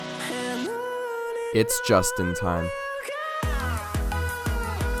It's just in time.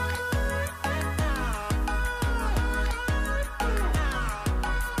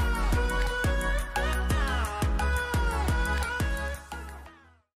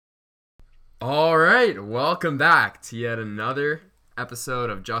 All right, welcome back to yet another episode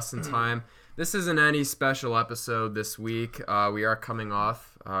of Just in Time. This isn't any special episode this week. We are coming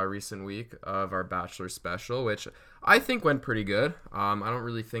off a recent week of our Bachelor special, which I think went pretty good. I don't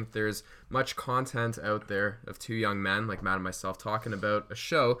really think there's much content out there of two young men like Matt and myself talking about a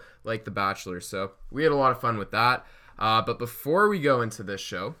show like The Bachelor. So we had a lot of fun with that. But before we go into this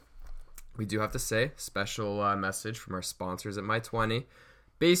show, we do have to say special message from our sponsors at My20.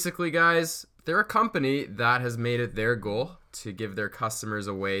 Basically, guys, they're a company that has made it their goal to give their customers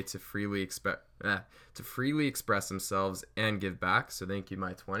a way to freely express themselves and give back. So thank you,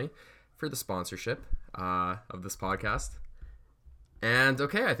 My20, for the sponsorship of this podcast. And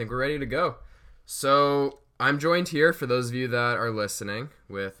okay, I think we're ready to go. So I'm joined here, for those of you that are listening,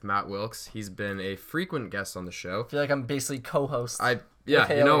 with Matt Wilkes. He's been a frequent guest on the show. I feel like I'm basically co-host. You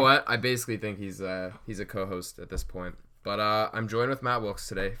know what? I basically think he's a co-host at this point. But I'm joined with Matt Wilkes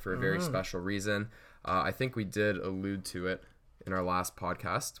today for a very special reason. I think we did allude to it in our last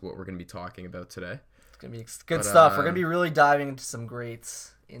podcast, what we're going to be talking about today. It's going to be good stuff. We're going to be really diving into some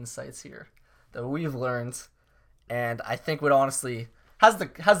great insights here that we've learned, and I think would honestly has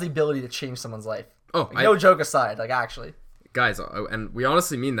the ability to change someone's life. Oh, no joke aside, actually. Guys, and we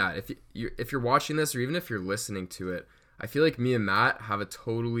honestly mean that. If you're watching this, or even if you're listening to it, I feel like me and Matt have a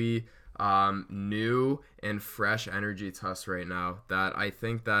totally new and fresh energy to us right now that I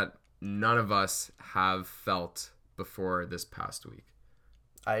think that none of us have felt before this past week.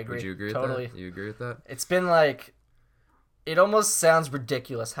 I agree. Would you agree totally. with that? You agree with that? It's been it almost sounds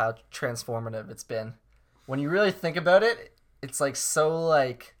ridiculous how transformative it's been. When you really think about it, it's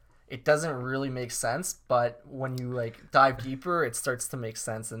it doesn't really make sense, but when you dive deeper, it starts to make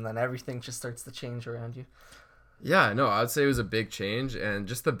sense, and then everything just starts to change around you. Yeah, no, I would say it was a big change, and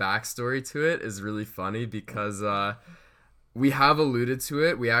just the backstory to it is really funny because we have alluded to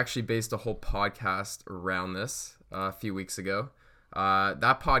it. We actually based a whole podcast around this a few weeks ago.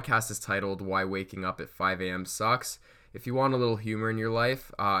 That podcast is titled Why Waking Up at 5 a.m. Sucks. If you want a little humor in your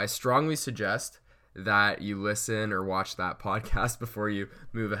life, I strongly suggest that you listen or watch that podcast before you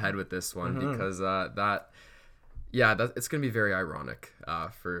move ahead with this one, because it's going to be very ironic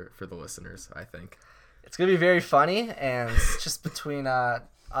for the listeners, I think. It's going to be very funny, and just between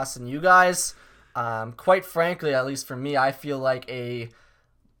us and you guys, quite frankly, at least for me, I feel like a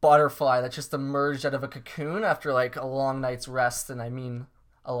butterfly that just emerged out of a cocoon after a long night's rest, and I mean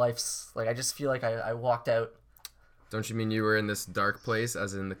a life's, I just feel like I walked out. Don't you mean you were in this dark place,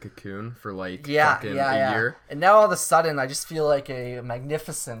 as in the cocoon, for a year? And now all of a sudden, I just feel like a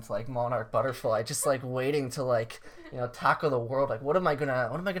magnificent monarch butterfly, just waiting to tackle the world. What am I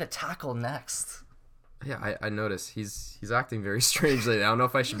gonna tackle next? Yeah, I noticed he's acting very strangely. I don't know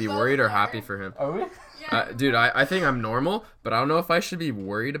if I should be worried or happy for him. Are we? Dude, I think I'm normal, but I don't know if I should be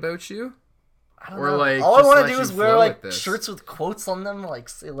worried about you. I don't know. All I want to do is wear shirts with quotes on them,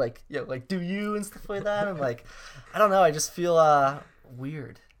 say do you and stuff like that. And I don't know. I just feel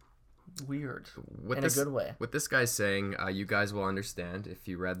weird in a good way. What this guy's saying, you guys will understand if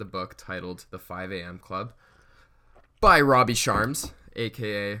you read the book titled The 5 a.m. Club by Robbie Sharms,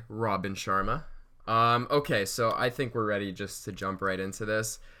 aka Robin Sharma. Okay, so I think we're ready just to jump right into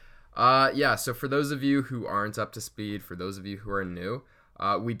this. So for those of you who aren't up to speed, for those of you who are new,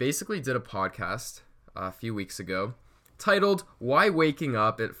 we basically did a podcast a few weeks ago titled Why Waking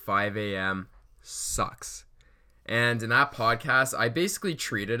Up at 5 a.m. Sucks. And in that podcast, I basically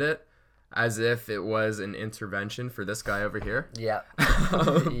treated it as if it was an intervention for this guy over here. Yeah.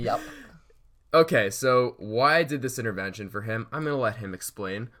 Yep. Okay, so why I did this intervention for him, I'm going to let him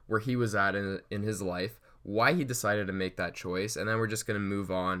explain where he was at in his life, why he decided to make that choice, and then we're just going to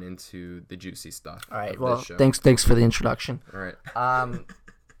move on into the juicy stuff. All right, well, thanks for the introduction. All right.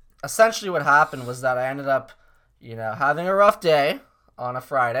 Essentially what happened was that I ended up, having a rough day on a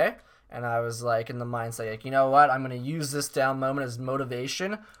Friday, and I was in the mindset, you know what, I'm going to use this down moment as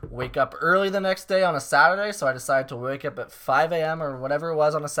motivation, wake up early the next day on a Saturday, so I decided to wake up at 5 a.m. or whatever it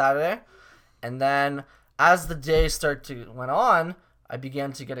was on a Saturday. And then as the day went on, I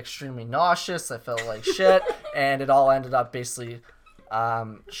began to get extremely nauseous. I felt like shit. And it all ended up basically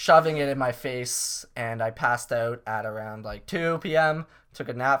shoving it in my face. And I passed out at around 2 p.m. Took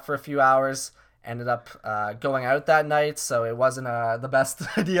a nap for a few hours. Ended up going out that night. So it wasn't the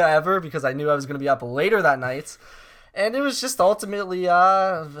best idea ever because I knew I was going to be up later that night. And it was just ultimately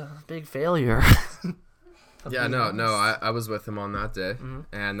a big failure. Yeah, no, I was with him on that day,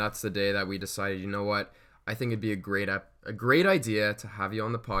 and that's the day that we decided, you know what, I think it'd be a great idea to have you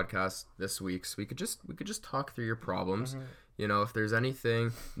on the podcast this week, so we could just talk through your problems. You know, if there's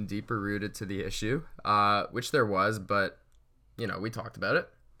anything deeper rooted to the issue, which there was, but you know, we talked about it.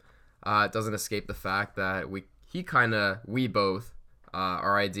 It doesn't escape the fact that we both,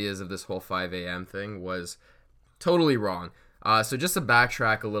 our ideas of this whole 5 a.m. thing was totally wrong. So just to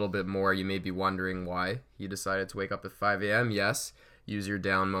backtrack a little bit more, you may be wondering why he decided to wake up at 5 a.m. Yes, use your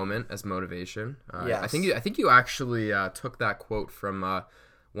down moment as motivation. Yes. I think you actually took that quote from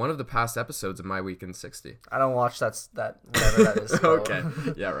one of the past episodes of My Week in 60. I don't watch that whatever that is. So. Okay.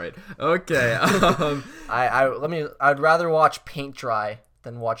 Yeah, right. Okay. I'd rather watch paint dry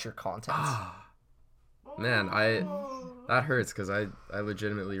than watch your content. Man, that hurts because I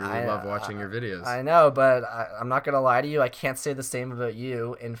legitimately really love watching your videos. I know, but I'm not going to lie to you. I can't say the same about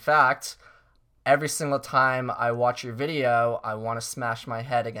you. In fact, every single time I watch your video, I want to smash my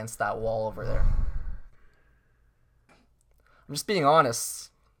head against that wall over there. I'm just being honest.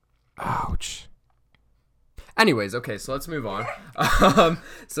 Ouch. Anyways, okay, so let's move on.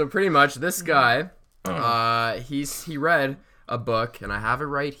 So pretty much this guy, he read a book, and I have it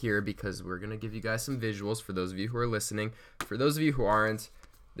right here because we're going to give you guys some visuals for those of you who are listening. For those of you who aren't,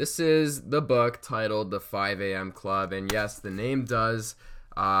 this is the book titled The 5 a.m. Club, and yes, the name does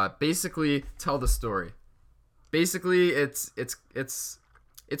basically tell the story. Basically, it's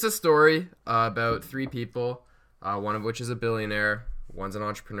a story about three people, one of which is a billionaire, one's an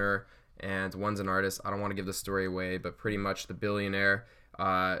entrepreneur, and one's an artist. I don't want to give the story away, but pretty much the billionaire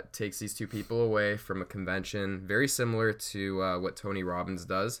takes these two people away from a convention very similar to what Tony Robbins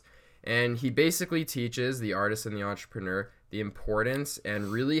does. And he basically teaches the artist and the entrepreneur the importance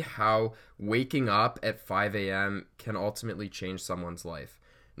and really how waking up at 5 a.m. can ultimately change someone's life.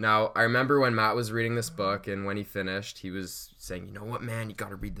 Now, I remember when Matt was reading this book, and when he finished, he was saying, you know what, man, you got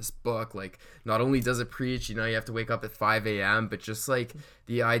to read this book. Like, not only does it preach, you know, you have to wake up at 5 a.m., but just like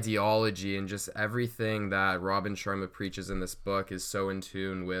the ideology and just everything that Robin Sharma preaches in this book is so in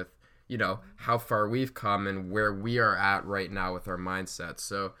tune with, you know, how far we've come and where we are at right now with our mindset.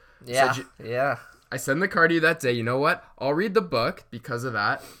 So, yeah. I sent the card to you that day. You know what? I'll read the book because of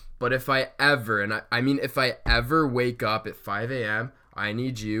that. But if I ever, and I mean if I ever wake up at 5 a.m., I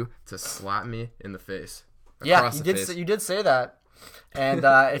need you to slap me in the face. Yeah, you did say that. And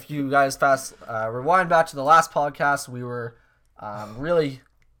if you guys rewind back to the last podcast, we were really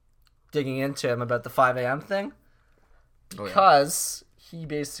digging into him about the 5 a.m. thing. Because he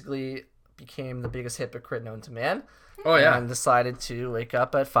basically became the biggest hypocrite known to man. Oh, yeah. And decided to wake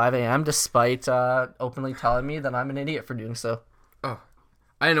up at 5 a.m. despite openly telling me that I'm an idiot for doing so. Oh,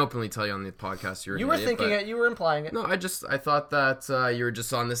 I didn't openly tell you on the podcast you were an idiot, thinking it, you were implying it. No, I thought that you were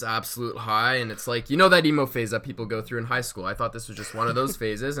just on this absolute high, and it's like, you know that emo phase that people go through in high school. I thought this was just one of those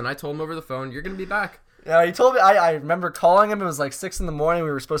phases, and I told him over the phone, you're going to be back. Yeah, he told me, I remember calling him, it was like 6 a.m. We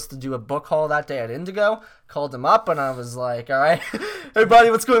were supposed to do a book haul that day at Indigo. Called him up, and I was like, all right, hey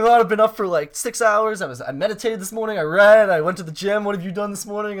buddy, what's going on? I've been up for like 6 hours. I meditated this morning, I read, I went to the gym, what have you done this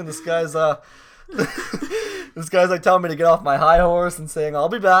morning? And this guy's like telling me to get off my high horse and saying I'll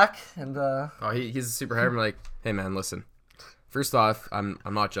be back. And he's a super hard. I'm like, hey man, listen. First off, I'm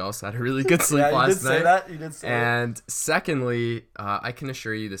not jealous. I had a really good sleep last night. You did say that. And secondly, I can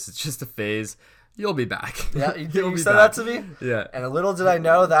assure you this is just a phase. You'll be back. Yeah, you said that to me. Yeah. And little did I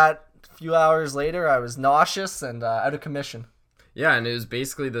know that a few hours later I was nauseous and out of commission. Yeah, and it was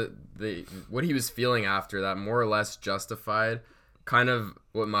basically the what he was feeling after that more or less justified kind of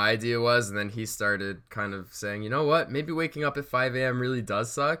what my idea was, and then he started kind of saying, you know what, maybe waking up at 5 a.m. really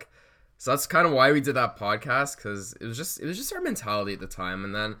does suck. So that's kind of why we did that podcast, because it was just our mentality at the time.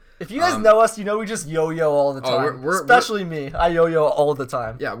 And then if you guys know us, you know we just yo-yo all the time. Especially me. I yo-yo all the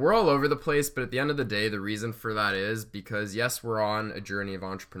time. Yeah, we're all over the place, but at the end of the day, the reason for that is because, yes, we're on a journey of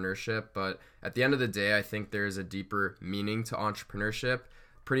entrepreneurship, but at the end of the day, I think there's a deeper meaning to entrepreneurship.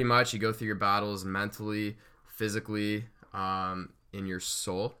 Pretty much, you go through your battles mentally, physically, in your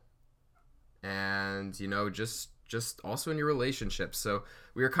soul, and you know, just also in your relationships. So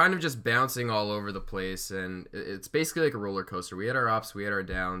we were kind of just bouncing all over the place, and it's basically like a roller coaster. We had our ups, we had our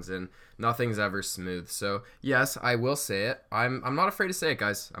downs, and nothing's ever smooth. So yes, I will say it. I'm not afraid to say it,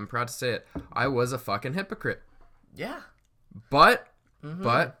 guys. I'm proud to say it. I was a fucking hypocrite. Yeah. But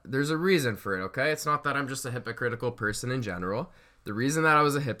there's a reason for it, okay? It's not that I'm just a hypocritical person in general. The reason that I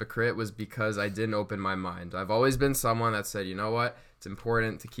was a hypocrite was because I didn't open my mind. I've always been someone that said, you know what, it's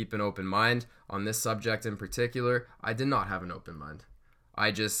important to keep an open mind. On this subject in particular, I did not have an open mind.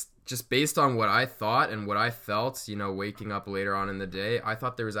 I just based on what I thought and what I felt, waking up later on in the day, I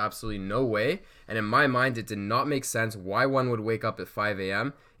thought there was absolutely no way. And in my mind, it did not make sense why one would wake up at 5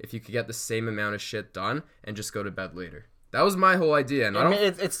 a.m. if you could get the same amount of shit done and just go to bed later. That was my whole idea. And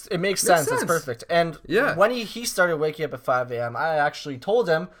it makes sense. It's perfect. And when he started waking up at 5 a.m., I actually told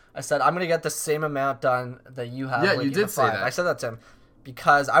him, I said, I'm going to get the same amount done that you have. Yeah, you did say that. I said that to him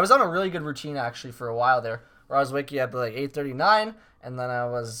because I was on a really good routine actually for a while there where I was waking up at like 8:39 and then I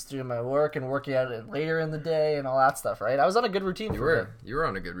was doing my work and working out later in the day and all that stuff, right? I was on a good routine You were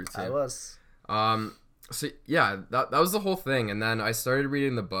on a good routine. I was. So yeah, that was the whole thing. And then I started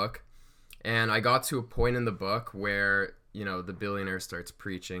reading the book and I got to a point in the book where the billionaire starts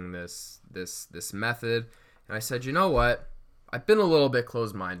preaching this method. And I said, you know what? I've been a little bit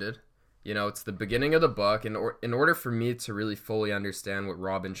closed-minded. It's the beginning of the book. And in order for me to really fully understand what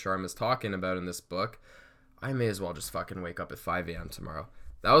Robin Sharma is talking about in this book, I may as well just fucking wake up at 5 a.m. tomorrow.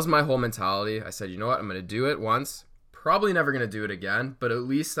 That was my whole mentality. I said, you know what? I'm going to do it once. Probably never going to do it again. But at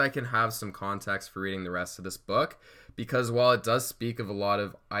least I can have some context for reading the rest of this book. Because while it does speak of a lot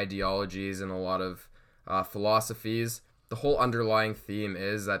of ideologies and a lot of philosophies, the whole underlying theme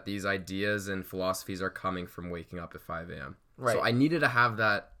is that these ideas and philosophies are coming from waking up at 5 a.m. Right. So I needed to have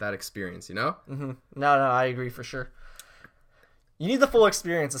that experience, Mm-hmm. No, I agree for sure. You need the full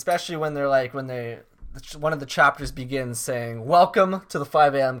experience, especially when one of the chapters begins saying, "Welcome to the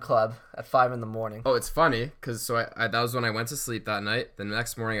 5 a.m. club" at 5 in the morning. Oh, it's funny because that was when I went to sleep that night. The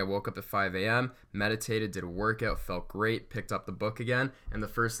next morning I woke up at 5 a.m., meditated, did a workout, felt great, picked up the book again, and the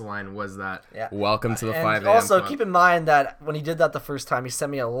first line was that, "Welcome to the 5 a.m. Also, club." keep in mind that when he did that the first time, he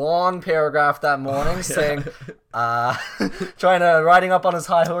sent me a long paragraph that morning saying, riding up on his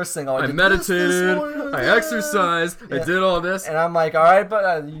high horse saying, I meditated, I exercised, I did all this. And I'm like, all right,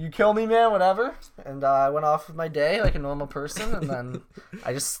 but you kill me, man, whatever. And I went off with my day like a normal person, and then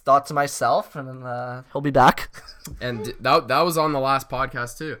I just thought to myself, and then he'll be back. And that was on the last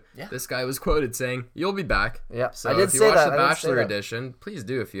podcast too. Yeah. This guy was quoted saying, "You'll be back." Yeah, so I did if you say watch that. The Bachelor edition, please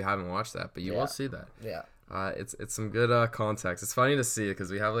do if you haven't watched that, but you will see that. Yeah. It's some good context. It's funny to see it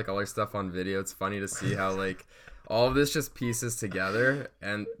because we have like all our stuff on video. It's funny to see how like all of this just pieces together,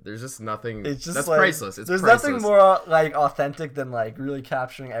 and there's just nothing. It's just that's priceless. There's nothing more like authentic than like really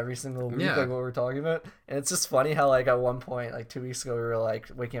capturing every single week like what we're talking about. And it's just funny how like at one point like 2 weeks ago we were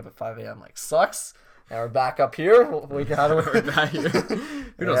like waking up at 5 a.m. like sucks. Now we're back up here. We're back here.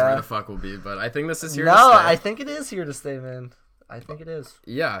 Who knows where the fuck we'll be? But I think this is here to stay. No, I think it is here to stay, man. I think it is.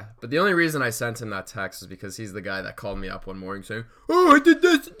 Yeah, but the only reason I sent him that text was because he's the guy that called me up one morning saying, "Oh, I did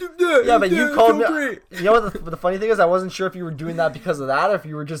this, I did that." Yeah, but you called me. Great. You know what? The funny thing is, I wasn't sure if you were doing that because of that, or if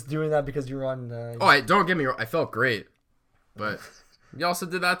you were just doing that because you were on. Don't get me wrong. I felt great, but you also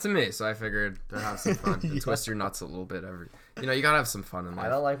did that to me, so I figured to have some fun and twist your nuts a little bit. You gotta have some fun in life. I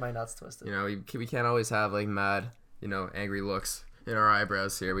don't like my nuts twisted. We can't always have like mad, angry looks in our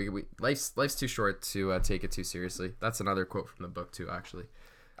eyebrows here. Life's too short to take it too seriously. That's another quote from the book too, actually.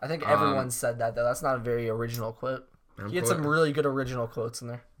 I think everyone said that though. That's not a very original quote. He had some really good original quotes in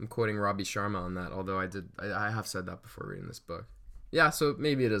there. I'm quoting Robbie Sharma on that, although I have said that before reading this book. Yeah, so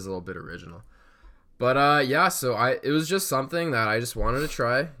maybe it is a little bit original. But it was just something that I just wanted to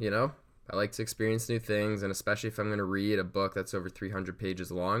try, I like to experience new things, and especially if I'm going to read a book that's over 300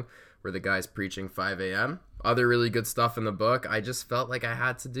 pages long, where the guy's preaching 5 a.m. Other really good stuff in the book, I just felt like I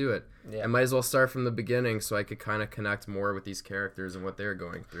had to do it. Yeah. I might as well start from the beginning so I could kind of connect more with these characters and what they're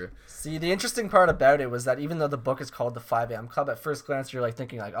going through. See, the interesting part about it was that even though the book is called The 5 a.m. Club, at first glance you're like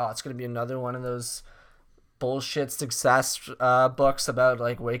thinking like, oh, it's going to be another one of those bullshit success books about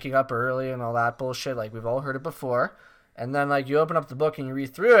like waking up early and all that bullshit. Like we've all heard it before. And then like you open up the book and you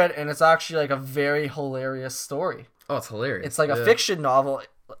read through it, and it's actually like a very hilarious story. Oh, it's hilarious. It's like a fiction novel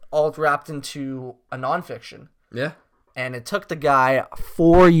all wrapped into a nonfiction. Yeah. And it took the guy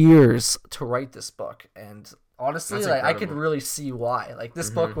 4 years to write this book. And honestly, like I could really see why. Like this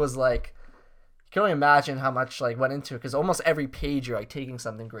book was like, you can only imagine how much like went into it, because almost every page you're like taking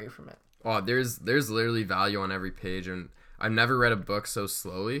something great from it. Oh, there's literally value on every page, and I've never read a book so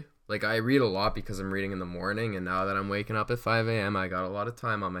slowly. Like, I read a lot because I'm reading in the morning, and now that I'm waking up at 5 a.m., I got a lot of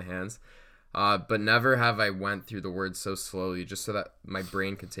time on my hands. But never have I went through the words so slowly just so that my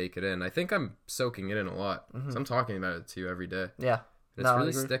brain could take it in. I think I'm soaking it in a lot. So I'm talking about it to you every day. Yeah. And it's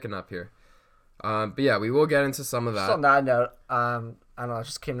really sticking up here. But yeah, we will get into some of that. Just on that note, I don't know, it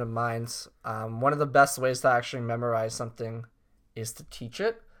just came to mind. One of the best ways to actually memorize something is to teach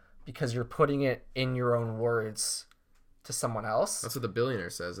it, because you're putting it in your own words to someone else. That's what the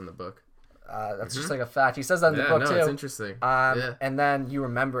billionaire says in the book. That's just like a fact. He says that in the book too. It's interesting. And then you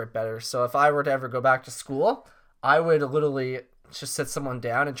remember it better. So if I were to ever go back to school, I would literally just sit someone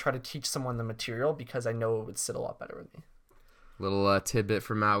down and try to teach someone the material because I know it would sit a lot better with me. Little tidbit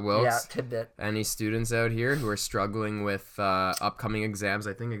from Matt Wilkes. Yeah, tidbit. Any students out here who are struggling with upcoming exams?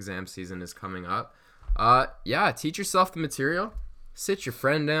 I think exam season is coming up. Teach yourself the material. Sit your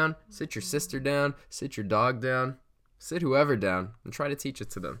friend down. Sit your sister down. Sit your dog down. Sit whoever down and try to teach it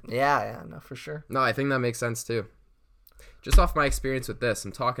to them. Yeah, no, for sure. No, I think that makes sense too. Just off my experience with this,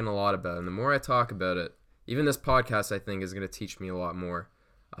 I'm talking a lot about it. And the more I talk about it, even this podcast, I think, is going to teach me a lot more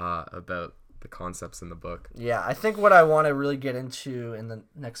about the concepts in the book. Yeah, I think what I want to really get into in the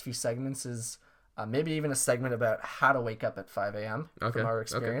next few segments is maybe even a segment about how to wake up at 5 a.m. from our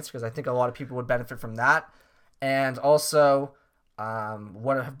experience, because I think a lot of people would benefit from that. And also,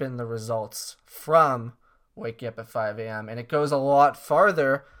 what have been the results from waking up at 5 a.m. And it goes a lot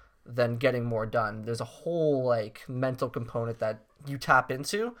farther than getting more done. There's a whole like mental component that you tap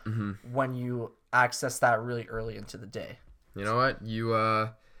into when you access that really early into the day. You know what?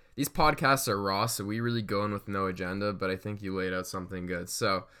 These podcasts are raw, so we really go in with no agenda, but I think you laid out something good.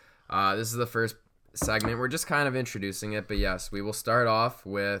 So this is the first segment. We're just kind of introducing it, but yes, we will start off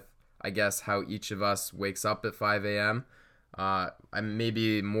with, I guess, how each of us wakes up at 5 a.m. And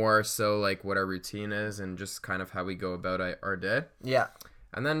maybe more so like what our routine is and just kind of how we go about our day. Yeah.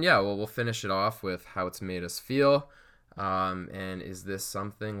 And then, we'll finish it off with how it's made us feel. And is this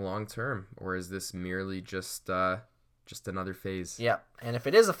something long-term, or is this merely just another phase? Yeah. And if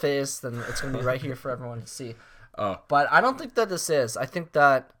it is a phase, then it's going to be right here for everyone to see. Oh. But I don't think that this is. I think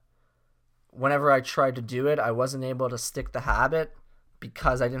that whenever I tried to do it, I wasn't able to stick the habit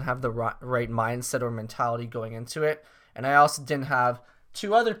because I didn't have the right mindset or mentality going into it. And I also didn't have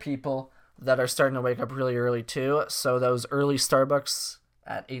two other people that are starting to wake up really early too. So those early Starbucks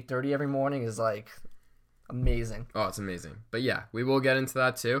at 8:30 every morning is like amazing. Oh, it's amazing. But yeah, we will get into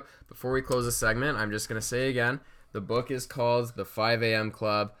that too. Before we close the segment, I'm just going to say again, the book is called The 5 a.m.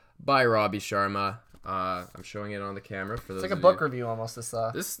 Club by Robbie Sharma. I'm showing it on the camera for those. It's like a book review almost. This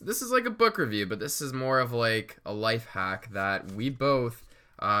is like a book review, but this is more of like a life hack that we both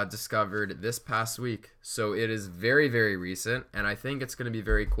discovered this past week. So it is very, very recent, and I think it's going to be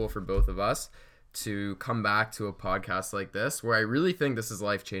very cool for both of us to come back to a podcast like this, where I really think this is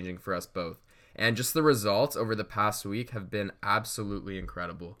life-changing for us both. And just the results over the past week have been absolutely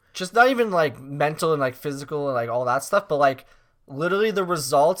incredible. Just not even like mental and like physical and like all that stuff, but like literally the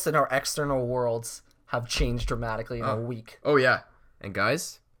results in our external worlds have changed dramatically in a week. Oh yeah. And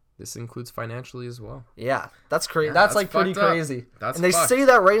guys, this includes financially as well. Yeah, that's crazy. Yeah, that's like pretty crazy. And they say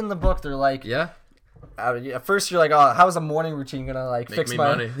that right in the book. They're like, yeah. At first you're like, oh, how's a morning routine gonna like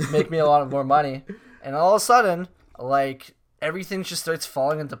make me a lot more money? And all of a sudden, like everything just starts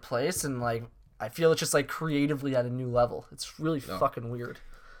falling into place, and like I feel it's just like creatively at a new level. It's really fucking weird.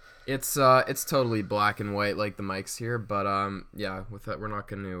 It's totally black and white like the mics here, but with that we're not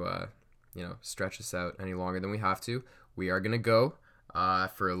going to stretch this out any longer than we have to. We are going to go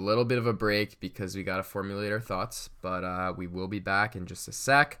for a little bit of a break because we got to formulate our thoughts, but we will be back in just a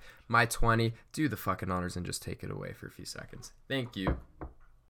sec. My 20, do the fucking honors and just take it away for a few seconds. Thank you.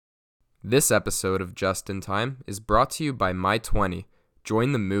 This episode of Just in Time is brought to you by My 20.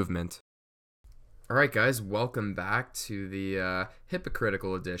 Join the movement. All right, guys, welcome back to the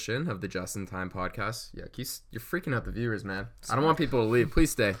hypocritical edition of the Just in Time podcast. Yeah, you're freaking out the viewers, man. Sorry. I don't want people to leave. Please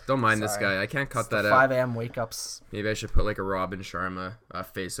stay. Don't mind this guy. I can't cut that out. 5 a.m. wake-ups. Maybe I should put like a Robin Sharma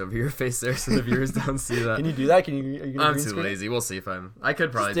face over your face there so the viewers don't see that. Can you do that? Are you I'm too lazy. We'll see if I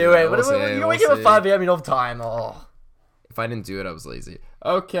could probably do it. You're waking up at 5 a.m. You don't have time. Oh. If I didn't do it, I was lazy.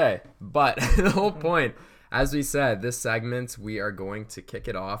 Okay, but the whole point, as we said, this segment, we are going to kick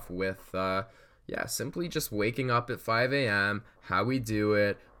it off with... simply just waking up at 5 a.m., how we do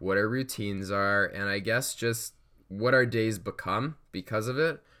it, what our routines are, and I guess just what our days become because of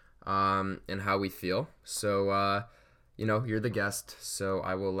it, and how we feel. So, you're the guest, so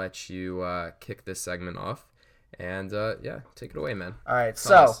I will let you kick this segment off. And, take it away, man. All right,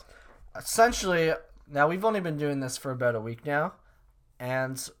 so essentially, now we've only been doing this for about a week now,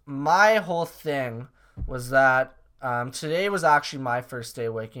 and my whole thing was that today was actually my first day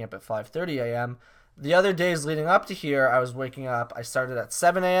waking up at 5:30 a.m. The other days leading up to here, I was waking up. I started at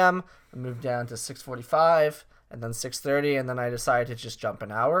 7 a.m. I moved down to 6:45 and then 6:30, and then I decided to just jump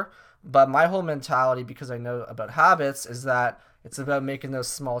an hour. But my whole mentality, because I know about habits, is that it's about making those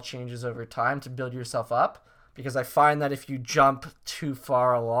small changes over time to build yourself up. Because I find that if you jump too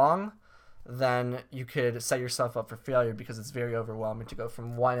far along, then you could set yourself up for failure because it's very overwhelming to go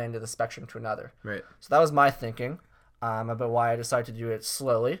from one end of the spectrum to another. Right. So that was my thinking. About why I decided to do it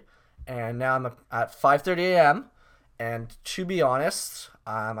slowly, and now I'm at 5:30 a.m. and to be honest,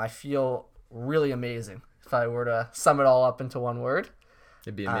 I feel really amazing. if I were to sum it all up into one word.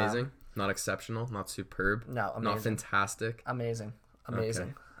 It'd be amazing. Not exceptional, not superb, No, amazing. not fantastic. Amazing.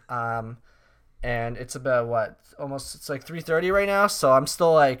 Amazing. Okay. And it's about what? It's like 3:30 right now, so I'm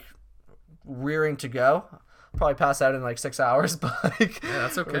still like rearing to go. Probably pass out in like 6 hours, but like, Yeah,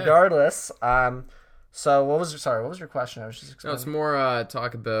 that's okay. regardless. So what was your question? I was just No, explaining. it's more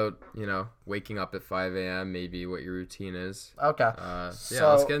talk about, waking up at 5 a.m., maybe what your routine is. Okay. Yeah,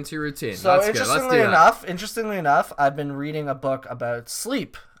 let's get into your routine. So That's good. Let's do that. interestingly enough, I've been reading a book about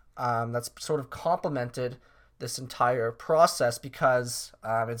sleep. That's sort of complemented this entire process because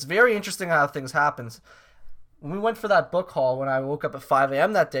it's very interesting how things happen. When we went for that book haul, when I woke up at 5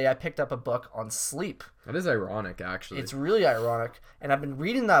 a.m. that day, I picked up a book on sleep. That is ironic, actually. It's really ironic. And I've been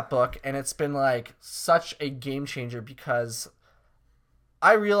reading that book, and it's been like such a game changer because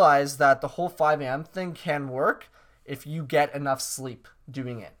I realized that the whole 5 a.m. thing can work if you get enough sleep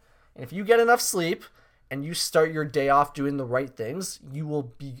doing it. And if you get enough sleep and you start your day off doing the right things, you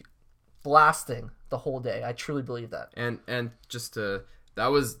will be blasting the whole day. I truly believe that. And just to... That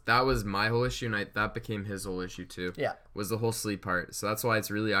was my whole issue, and that became his whole issue too. Yeah. Was the whole sleep part. So that's why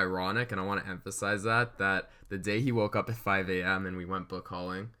it's really ironic, and I want to emphasize that the day he woke up at 5 a.m. and we went book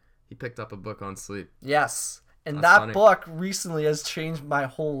hauling, he picked up a book on sleep. Yes. And That's that funny. book recently has changed my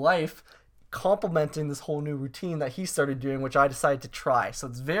whole life, complementing this whole new routine that he started doing, which I decided to try. So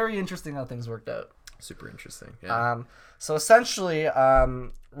it's very interesting how things worked out. Super interesting. Yeah. So essentially,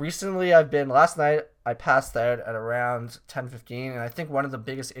 recently last night I passed out at around 10:15, and I think one of the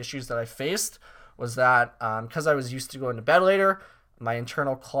biggest issues that I faced was that because I was used to going to bed later, my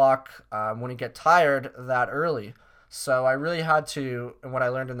internal clock wouldn't get tired that early. So I really had to, and what I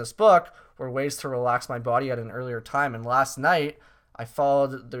learned in this book were ways to relax my body at an earlier time. And last night I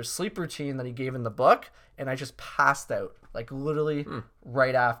followed their sleep routine that he gave in the book, and I just passed out, like literally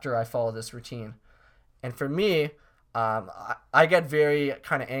right after I followed this routine. And for me, I get very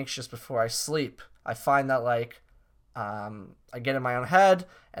kind of anxious before I sleep. I find that like I get in my own head,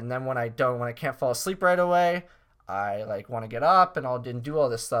 and then when I can't fall asleep right away, I like want to get up and do all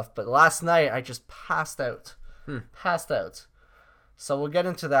this stuff. But last night I just passed out. So we'll get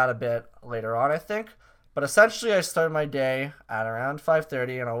into that a bit later on, I think. But essentially, I start my day at around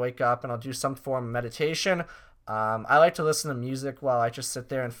 5:30, and I'll wake up and I'll do some form of meditation. I like to listen to music while I just sit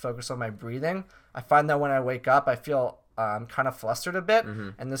there and focus on my breathing. I find that when I wake up, I feel kind of flustered a bit,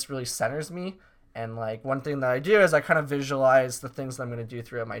 and this really centers me. And like one thing that I do is I kind of visualize the things that I'm going to do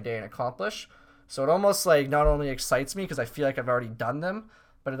throughout my day and accomplish. So it almost like not only excites me because I feel like I've already done them,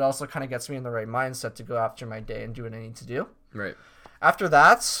 but it also kind of gets me in the right mindset to go after my day and do what I need to do. Right. After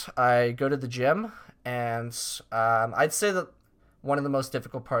that, I go to the gym, and I'd say that one of the most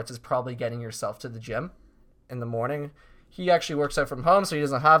difficult parts is probably getting yourself to the gym in the morning. He actually works out from home, so he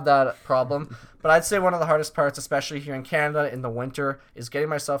doesn't have that problem. But I'd say one of the hardest parts, especially here in Canada in the winter, is getting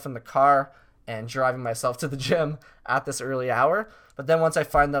myself in the car and driving myself to the gym at this early hour. But then once I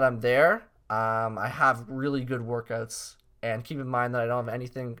find that I'm there, I have really good workouts. And keep in mind that I don't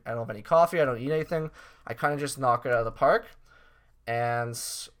have any coffee, I don't eat anything. I kind of just knock it out of the park. And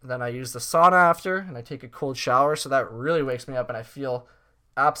then I use the sauna after, and I take a cold shower, so that really wakes me up, and I feel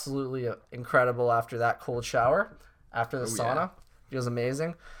absolutely incredible after that cold shower. After the sauna. Yeah. Feels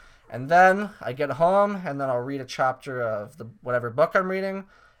amazing. And then I get home, and then I'll read a chapter of the whatever book I'm reading,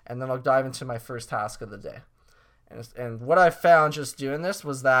 and then I'll dive into my first task of the day. And what I found just doing this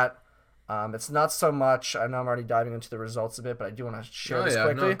was that it's not so much, I know I'm already diving into the results a bit, but I do want to share this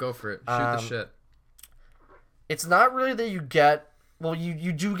quickly. No, go for it. Shoot the shit. It's not really that you get, well,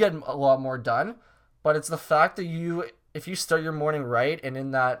 you do get a lot more done, but it's the fact that if you start your morning right and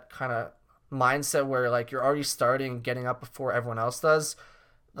in that kind of mindset where like you're already starting getting up before everyone else does,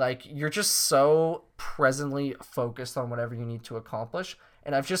 like you're just so presently focused on whatever you need to accomplish.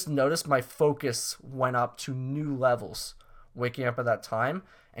 And I've just noticed my focus went up to new levels waking up at that time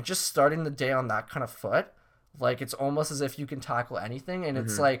and just starting the day on that kind of foot. Like it's almost as if you can tackle anything. And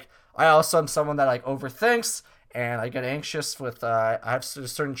it's like I also am someone that like overthinks, and I get anxious with I have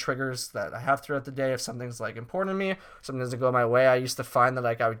certain triggers that I have throughout the day. If something's like important to me, something doesn't go my way, I used to find that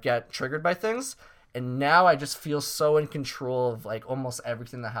like I would get triggered by things, and now I just feel so in control of like almost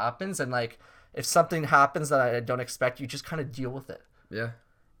everything that happens. And like if something happens that I don't expect, you just kind of deal with it. Yeah.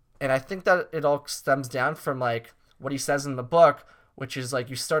 And I think that it all stems down from like what he says in the book, which is like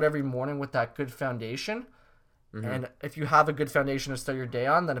you start every morning with that good foundation. And if you have a good foundation to start your day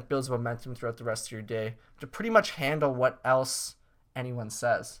on, then it builds momentum throughout the rest of your day to pretty much handle what else anyone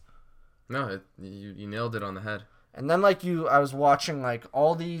says. No, you nailed it on the head. And then like I was watching like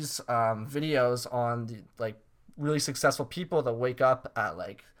all these videos on the like really successful people that wake up at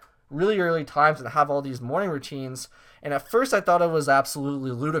like really early times and have all these morning routines. And at first I thought it was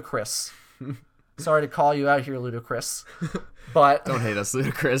absolutely ludicrous. Sorry to call you out here, Ludacris. But Don't hate us,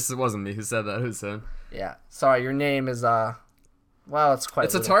 Ludacris. It wasn't me who said that. Who said? yeah, sorry, your name is well, it's quite.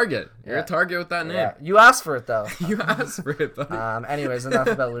 It's a target. You're Yeah. a target with that name. Yeah, you asked for it though. You asked for it, buddy. Anyways, enough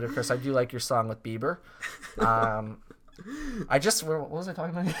about Ludacris. I do like your song with Bieber. What was I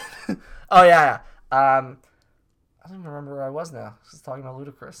talking about? Oh yeah. I don't even remember where I was now. I was just talking about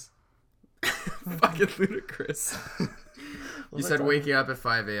Ludacris. Fucking ludicrous. You was I said talking- waking up at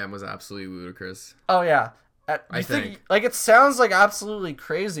 5 a.m. was absolutely ludicrous. Oh yeah. I think. Like it sounds like absolutely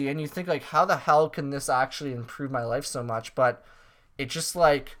crazy, and you think like, how the hell can this actually improve my life so much? But it just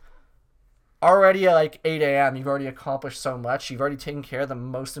like already at like 8 a.m. you've already accomplished so much. You've already taken care of the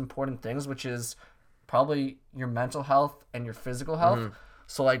most important things, which is probably your mental health and your physical health.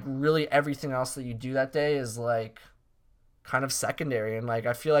 So like really everything else that you do that day is like kind of secondary. And like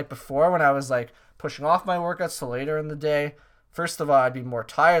I feel like before, when I was like pushing off my workouts to later in the day, first of all, I'd be more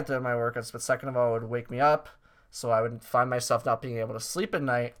tired than my workouts, but second of all, it would wake me up. So I would find myself not being able to sleep at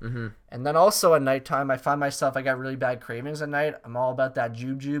night. And then also at nighttime, I find myself, I got really bad cravings at night. I'm all about that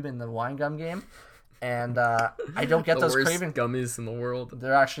jube in the wine gum game. And I don't get The those worst cravings. gummies in the world.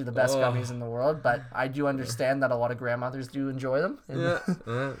 They're actually the best Oh. gummies in the world, but I do understand that a lot of grandmothers do enjoy them. Yeah,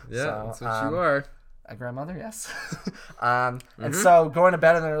 So, that's what you are. A grandmother, yes. And so going to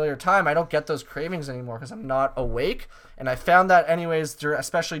bed at an earlier time, I don't get those cravings anymore because I'm not awake. And I found that anyways,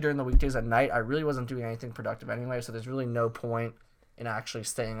 especially during the weekdays at night, I really wasn't doing anything productive anyway. So there's really no point in actually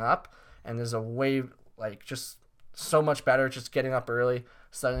staying up. And there's a way, like, just so much better just getting up early,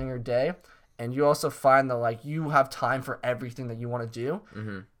 starting your day. And you also find that, like, you have time for everything that you want to do.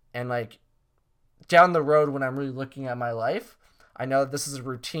 And, like, down the road when I'm really looking at my life, I know that this is a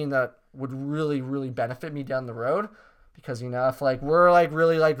routine that would really, really benefit me down the road. Because, you know, if, like, we're, like,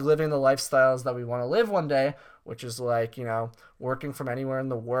 really, like, living the lifestyles that we want to live one day, which is, like, you know, working from anywhere in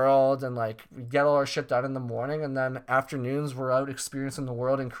the world and, like, we get all our shit done in the morning and then afternoons we're out experiencing the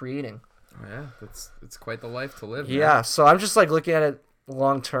world and creating. Oh, yeah, it's quite the life to live. Yeah, man. so I'm just, like, looking at it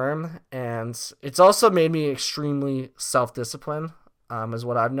long term, and it's also made me extremely self-disciplined, is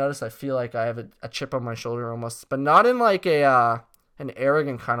what I've noticed. I feel like I have a chip on my shoulder almost, but not in, like, an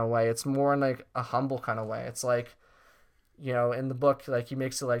arrogant kind of way. It's more in, like, a humble kind of way. It's like, you know, in the book, like, he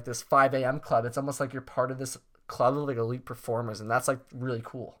makes it like this 5 a.m. club. It's almost like you're part of this club of, like, elite performers, and that's, like, really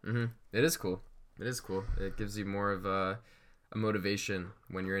cool. It is cool. It is cool. It gives you more of a motivation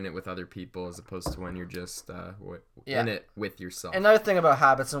when you're in it with other people as opposed to when you're just in it with yourself. Another thing about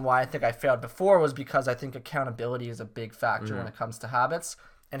habits and why I think I failed before was because I think accountability is a big factor when it comes to habits.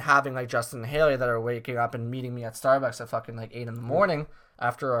 And having, like, Justin and Haley that are waking up and meeting me at Starbucks at fucking, like, 8 in the morning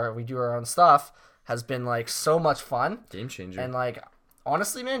after we do our own stuff has been, like, so much fun. Game changer. And, like,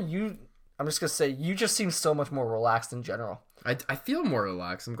 honestly, man, I'm just going to say, you just seem so much more relaxed in general. I feel more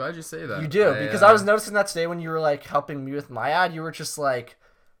relaxed. I'm glad you say that. You do, because I was noticing that today when you were, like, helping me with my ad. You were just, like,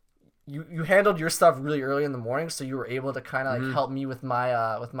 you handled your stuff really early in the morning, so you were able to kind of, like, help me with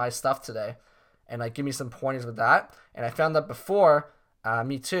my stuff today and, like, give me some pointers with that. And I found that before,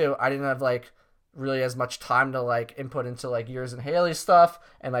 me too, I didn't have, like, really as much time to, like, input into, like, yours and Haley's stuff.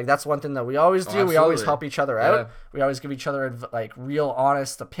 And, like, that's one thing that we always do. We always help each other out. We always give each other, like, real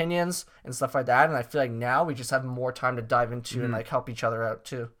honest opinions and stuff like that. And I feel like now we just have more time to dive into and, like, help each other out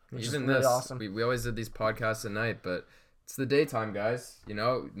too, which Even is really this, awesome. we always did these podcasts at night, but it's the daytime, guys. You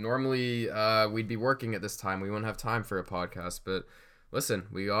know, normally we'd be working at this time. We wouldn't have time for a podcast, but listen,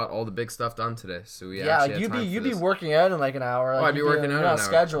 we got all the big stuff done today, so we actually had time you'd for be this. working out in, like, an hour. Like, I'd be working out in an hour.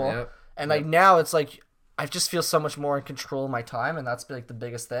 schedule. Yep. And, like, now it's like I just feel so much more in control of my time, and that's, like, the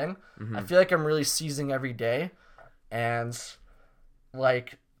biggest thing. I feel like I'm really seizing every day, and,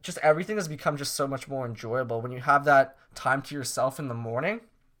 like, just everything has become just so much more enjoyable when you have that time to yourself in the morning.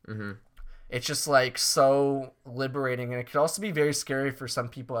 It's just, like, so liberating, and it could also be very scary for some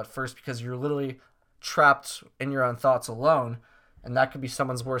people at first because you're literally trapped in your own thoughts alone, and that could be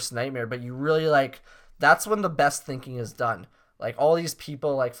someone's worst nightmare. But you really, like, that's when the best thinking is done. Like, all these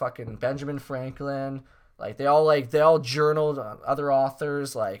people, like, fucking Benjamin Franklin, like, they all journaled, other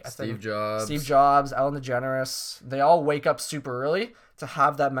authors, like, Steve Jobs, Ellen DeGeneres. They all wake up super early to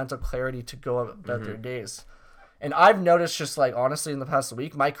have that mental clarity to go about their days. And I've noticed, just, like, honestly, in the past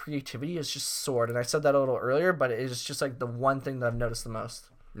week, my creativity has just soared. And I said that a little earlier, but it is just, like, the one thing that I've noticed the most.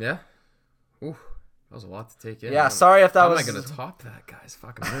 Yeah. Ooh, that was a lot to take in. Yeah, sorry if that How was... am I going to top that, guys?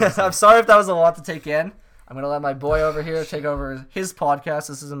 Fucking amazing. I'm sorry if that was a lot to take in. I'm going to let my boy over here take over his podcast.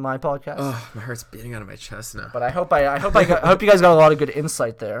 This isn't my podcast. Oh, my heart's beating out of my chest now. But I hope I hope you guys got a lot of good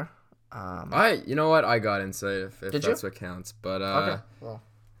insight there. You know what? I got insight if Did that's you? what counts. But Okay. Well,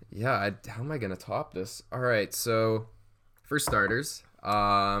 Yeah, how am I gonna top this? All right, so for starters,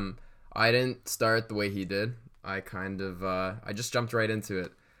 I didn't start the way he did. I just jumped right into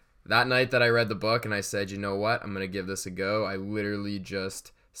it. That night that I read the book and I said, you know what, I'm gonna give this a go. I literally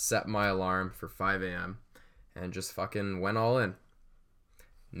just set my alarm for 5 a.m. and just fucking went all in.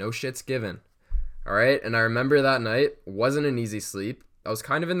 No shits given. All right, and I remember that night wasn't an easy sleep. I was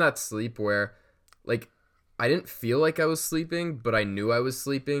kind of in that sleep where, like, I didn't feel like I was sleeping, but I knew I was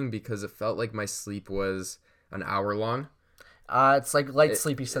sleeping because it felt like my sleep was an hour long. It's like light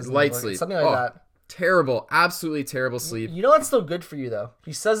sleep, he says. Light sleep. Something like that. Terrible. Absolutely terrible sleep. You know what's still good for you, though?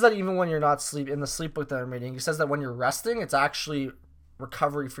 He says that even when you're not in the sleep book that I'm reading, he says that when you're resting, it's actually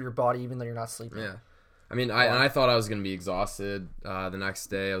recovery for your body, even though you're not sleeping. Yeah. I mean, I thought I was going to be exhausted the next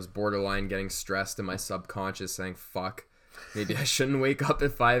day. I was borderline getting stressed in my subconscious saying, fuck, maybe I shouldn't wake up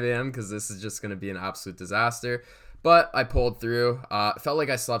at 5 a.m. because this is just going to be an absolute disaster. But I pulled through. Felt like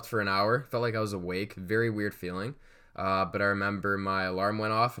I slept for an hour. Felt like I was awake. Very weird feeling. But I remember my alarm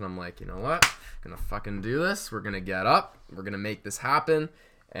went off and I'm like, you know what? I'm going to fucking do this. We're going to get up. We're going to make this happen.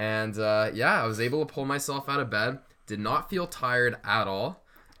 And yeah, I was able to pull myself out of bed. Did not feel tired at all.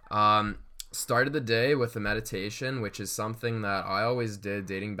 Started the day with a meditation, which is something that I always did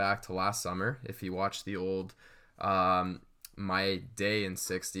dating back to last summer. If you watch the old My Day in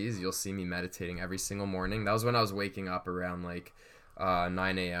 60s, you'll see me meditating every single morning. That was when I was waking up around like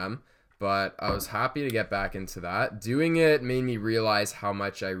 9 a.m. But I was happy to get back into that. Doing it made me realize how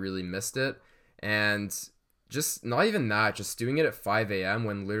much I really missed it. And just not even that, just doing it at 5 a.m.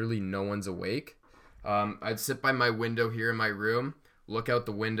 when literally no one's awake. I'd sit by my window here in my room, look out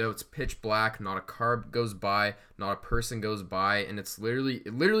the window, it's pitch black, not a car goes by, not a person goes by, and it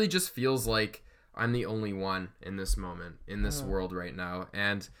literally just feels like I'm the only one in this moment, in this world right now.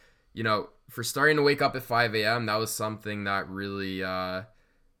 And, you know, for starting to wake up at 5 a.m., that was something that really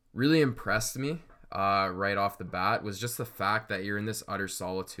impressed me right off the bat, was just the fact that you're in this utter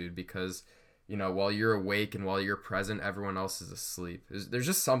solitude because, you know, while you're awake and while you're present, everyone else is asleep. There's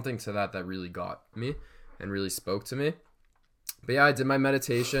just something to that really got me and really spoke to me. But yeah, I did my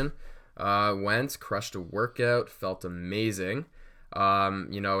meditation, crushed a workout, felt amazing.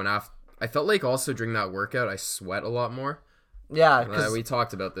 You know, and I felt like also during that workout, I sweat a lot more. Yeah, we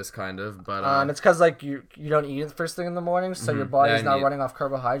talked about this kind of, but it's because like you don't eat it first thing in the morning, so your body's not running off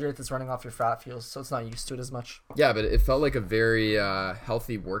carbohydrates; it's running off your fat fuels, so it's not used to it as much. Yeah, but it felt like a very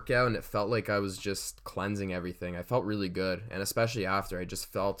healthy workout, and it felt like I was just cleansing everything. I felt really good, and especially after, I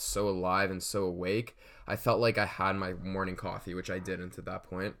just felt so alive and so awake. I felt like I had my morning coffee, which I didn't at that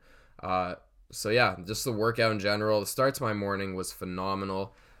point. So yeah, just the workout in general. The start to my morning was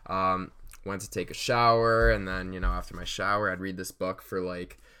phenomenal. Went to take a shower, and then, you know, after my shower, I'd read this book for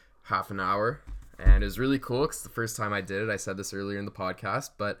like half an hour. And it was really cool because the first time I did it, I said this earlier in the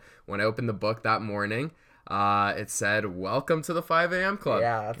podcast, but when I opened the book that morning, it said, "Welcome to the 5 a.m. Club."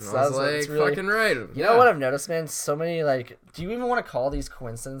 Yeah, I was like, really, fucking right. You know what I've noticed, man? So many, like, do you even want to call these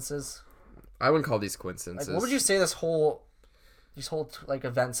coincidences? I wouldn't call these coincidences. Like, what would you say these whole like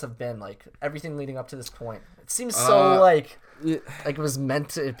events have been, like everything leading up to this point? It seems so like it was meant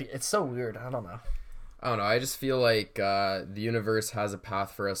to be. It's so weird. I don't know. I just feel like the universe has a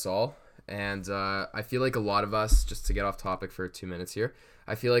path for us all, and I feel like a lot of us, just to get off topic for 2 minutes here,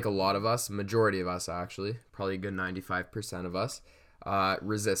 I feel like a lot of us, majority of us actually, probably a good 95% of us,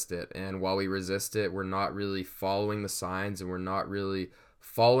 resist it. And while we resist it, we're not really following the signs, and we're not really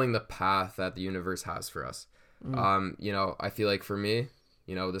following the path that the universe has for us. You know, I feel like for me,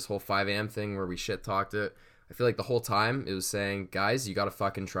 you know, this whole 5 a.m. thing where we shit talked it, I feel like the whole time it was saying, guys, you got to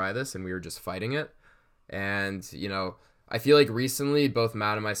fucking try this. And we were just fighting it. And, you know, I feel like recently both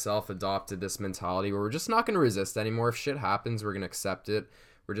Matt and myself adopted this mentality where we're just not going to resist anymore. If shit happens, we're going to accept it.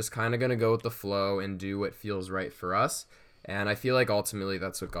 We're just kind of going to go with the flow and do what feels right for us. And I feel like ultimately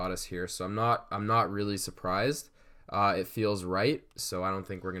that's what got us here. So I'm not really surprised. It feels right, so I don't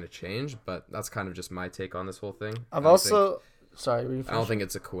think we're going to change, but that's kind of just my take on this whole thing. I don't think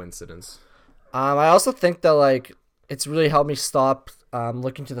it's a coincidence. I also think that, like, it's really helped me stop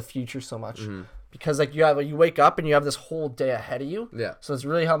looking to the future so much. Mm-hmm. Because, like, you wake up and you have this whole day ahead of you. Yeah. So it's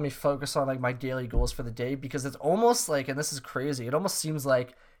really helped me focus on, like, my daily goals for the day, because it's almost like, and this is crazy, it almost seems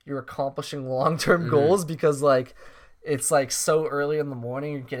like you're accomplishing long-term goals because, like, it's like so early in the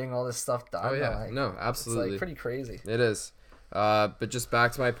morning, you're getting all this stuff done. Oh yeah, like, no, absolutely. It's like pretty crazy. It is. But just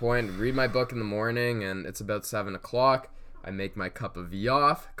back to my point, read my book in the morning, and it's about 7 o'clock. I make my cup of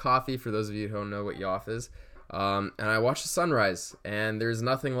Yoff coffee, for those of you who don't know what Yoff is. And I watch the sunrise, and there's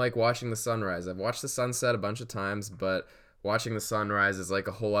nothing like watching the sunrise. I've watched the sunset a bunch of times, but watching the sunrise is like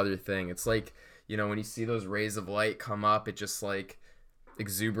a whole other thing. It's like, you know, when you see those rays of light come up, it just like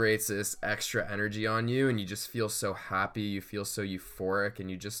exuberates this extra energy on you, and you just feel so happy, you feel so euphoric,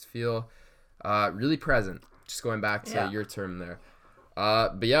 and you just feel really present. Just going back to your term there.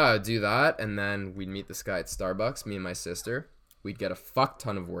 But yeah, I'd do that, and then we'd meet this guy at Starbucks, me and my sister. We'd get a fuck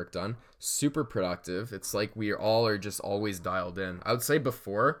ton of work done, super productive. It's like we all are just always dialed in. I would say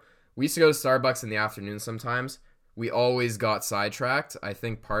before, we used to go to Starbucks in the afternoon sometimes. We always got sidetracked. I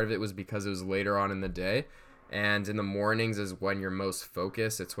think part of it was because it was later on in the day. And in the mornings is when you're most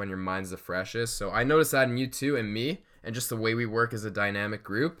focused. It's when your mind's the freshest. So I noticed that in you too and me, and just the way we work as a dynamic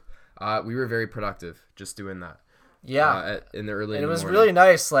group. We were very productive just doing that. Yeah. In the early and it was morning. really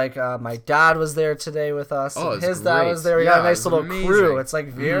nice. Like, my dad was there today with us. Oh, and his dad was there. We got a nice little amazing. crew. It's like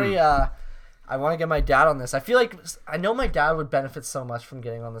very, I want to get my dad on this. I know my dad would benefit so much from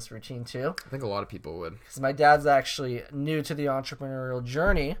getting on this routine too. I think a lot of people would. Because my dad's actually new to the entrepreneurial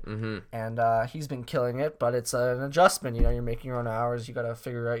journey, and he's been killing it, but it's an adjustment. You know, you're making your own hours. You got to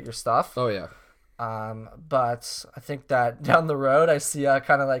figure out your stuff. Oh, yeah. But I think that down the road, I see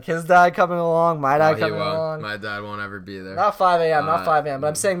kind of like his dad coming along, my dad coming along. My dad won't ever be there. Not 5 a.m., not 5 a.m., but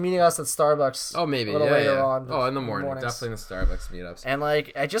I'm saying meeting us at Starbucks. Oh, maybe. A little later on. Oh, in the morning. Definitely in the Starbucks meetups. And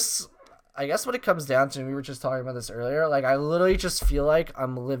like, I guess what it comes down to, and we were just talking about this earlier, like I literally just feel like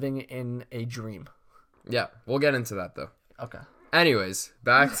I'm living in a dream. Yeah, we'll get into that though. Okay. Anyways,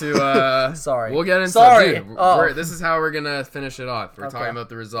 back to sorry. We'll get into dude. This is how we're gonna finish it off. We're talking about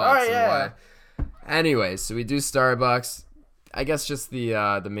the results and why. Anyways, so we do Starbucks. I guess just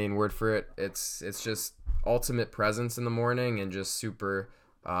the main word for it. It's just ultimate presence in the morning and just super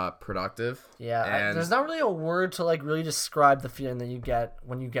productive. Yeah, there's not really a word to like really describe the feeling that you get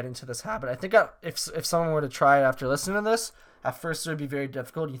when you get into this habit. I think if someone were to try it after listening to this, at first it would be very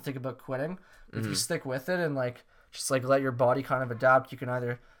difficult. You think about quitting. If you stick with it and like just like let your body kind of adapt, you can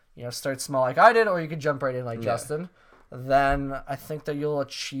either start small like I did, or you could jump right in like Justin. Then I think that you'll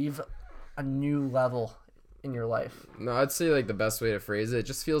achieve a new level in your life. No, I'd say like the best way to phrase it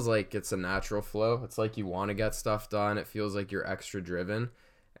just feels like it's a natural flow. It's like you want to get stuff done. It feels like you're extra driven.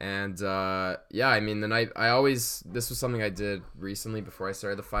 And I mean, this was something I did recently before I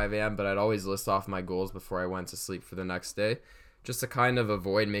started the 5 a.m., but I'd always list off my goals before I went to sleep for the next day, just to kind of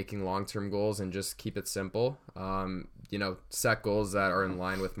avoid making long-term goals and just keep it simple. Set goals that are in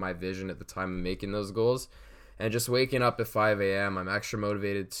line with my vision at the time of making those goals. And just waking up at 5 a.m., I'm extra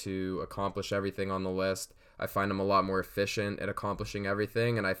motivated to accomplish everything on the list. I find I'm a lot more efficient at accomplishing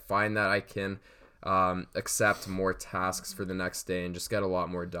everything, and I find that I can accept more tasks for the next day and just get a lot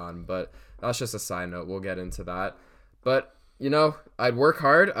more done. But that's just a side note. We'll get into that. But, I'd work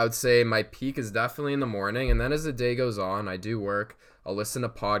hard. I would say my peak is definitely in the morning. And then as the day goes on, I do work. I'll listen to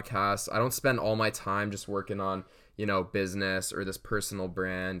podcasts. I don't spend all my time just working on, business or this personal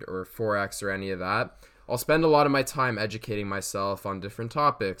brand or Forex or any of that. I'll spend a lot of my time educating myself on different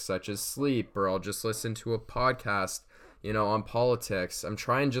topics such as sleep, or I'll just listen to a podcast, on politics. I'm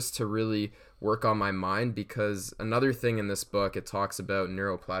trying just to really work on my mind, because another thing in this book, it talks about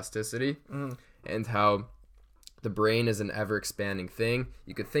neuroplasticity and how the brain is an ever-expanding thing.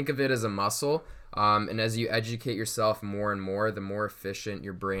 You could think of it as a muscle, and as you educate yourself more and more, the more efficient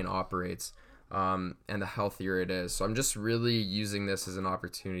your brain operates, and the healthier it is. So I'm just really using this as an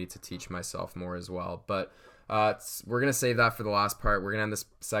opportunity to teach myself more as well. But we're going to save that for the last part. We're going to end this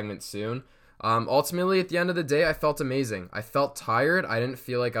segment soon. Ultimately, at the end of the day, I felt amazing. I felt tired. I didn't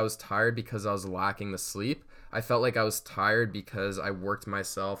feel like I was tired because I was lacking the sleep. I felt like I was tired because I worked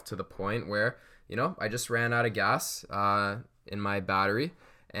myself to the point where, I just ran out of gas in my battery.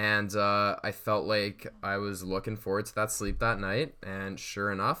 And I felt like I was looking forward to that sleep that night. And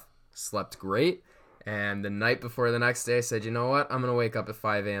sure enough, slept great. And the night before the next day, I said, you know what? I'm going to wake up at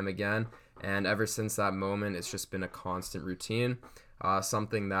 5 a.m. again. And ever since that moment, it's just been a constant routine.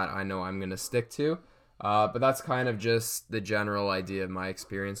 Something that I know I'm going to stick to. But that's kind of just the general idea of my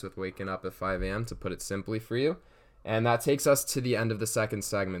experience with waking up at 5 a.m., to put it simply for you. And that takes us to the end of the second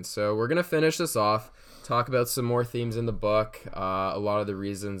segment. So we're going to finish this off, talk about some more themes in the book, a lot of the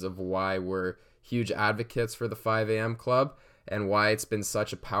reasons of why we're huge advocates for the 5 a.m. Club, and why it's been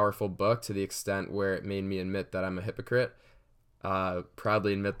such a powerful book to the extent where it made me admit that I'm a hypocrite.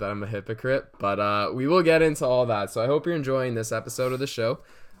 Proudly admit that I'm a hypocrite, but we will get into all that. So I hope you're enjoying this episode of the show.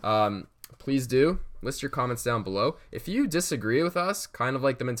 Please do list your comments down below. If you disagree with us, kind of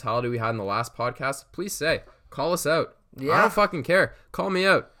like the mentality we had in the last podcast, please say, call us out. Yeah. I don't fucking care. Call me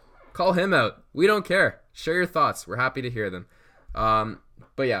out. Call him out. We don't care. Share your thoughts. We're happy to hear them.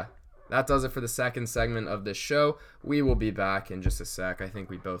 But yeah, that does it for the second segment of this show. We will be back in just a sec. I think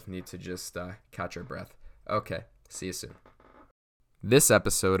we both need to just catch our breath. Okay, see you soon. This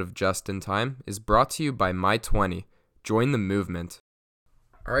episode of Just in Time is brought to you by My20. Join the movement.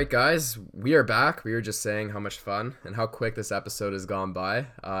 All right, guys, we are back. We were just saying how much fun and how quick this episode has gone by.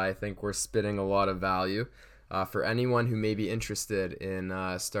 I think we're spitting a lot of value for anyone who may be interested in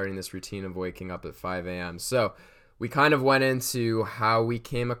starting this routine of waking up at 5 a.m. So we kind of went into how we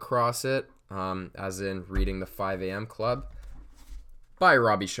came across it, as in reading the 5 a.m. Club by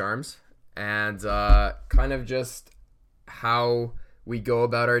Robbie Sharms, and kind of just how we go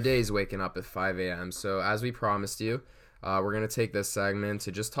about our days waking up at 5 a.m. So as we promised you, we're going to take this segment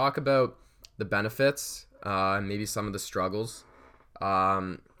to just talk about the benefits, maybe some of the struggles,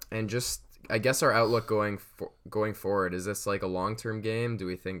 and just, I guess, our outlook going forward. Is this like a long-term game? Do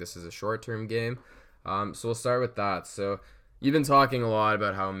we think this is a short-term game? So we'll start with that. So you've been talking a lot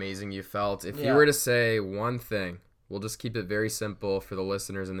about how amazing you felt. If you were to say one thing, we'll just keep it very simple for the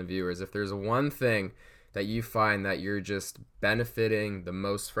listeners and the viewers. If there's one thing that you find that you're just benefiting the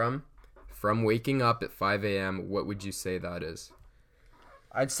most from waking up at 5 a.m., what would you say that is?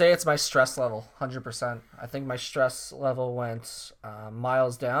 I'd say it's my stress level, 100%. I think my stress level went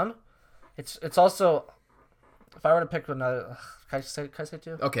miles down. It's also, if I were to pick another, can I say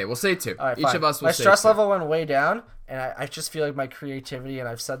two? Okay, we'll say two. All right, Each fine. of us will my say stress two. level went way down, and I just feel like my creativity, and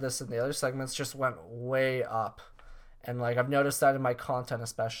I've said this in the other segments, just went way up. And like I've noticed that in my content,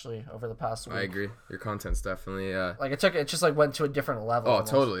 especially over the past week. I agree. Your content's definitely like it just like went to a different level. Oh,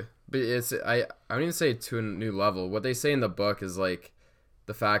 almost. totally. But I don't even say to a new level. What they say in the book is like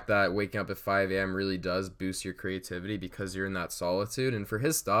the fact that waking up at 5 a.m. really does boost your creativity because you're in that solitude. And for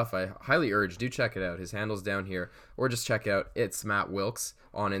his stuff, I highly urge, do check it out. His handle's down here, or just check out It's Matt Wilkes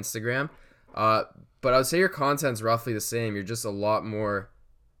on Instagram. But I would say your content's roughly the same. You're just a lot more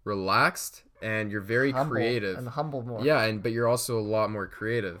relaxed. And you're very creative and humble more. Yeah, but you're also a lot more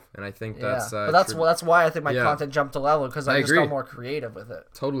creative, and I think that's. But that's why I think my content jumped a level, because I just got more creative with it.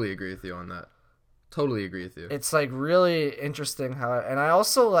 Totally agree with you on that. Totally agree with you. It's like really interesting and I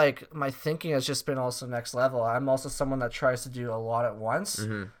also like my thinking has just been also next level. I'm also someone that tries to do a lot at once,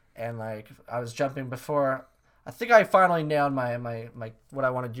 and like I was jumping before. I think I finally nailed my what I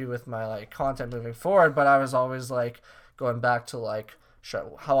want to do with my like content moving forward, but I was always like going back to like.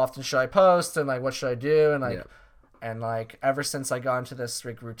 How often should I post, and like what should I do, and like ever since I got into this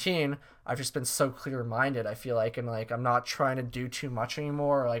like routine, I've just been so clear minded. I feel like, and like I'm not trying to do too much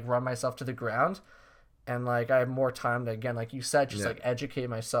anymore, or like run myself to the ground, and like I have more time to, again, like you said, just like educate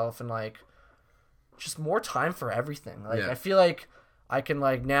myself, and like just more time for everything. Like I feel like I can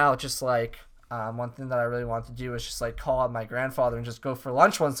like now just like. One thing that I really want to do is just like call out my grandfather and just go for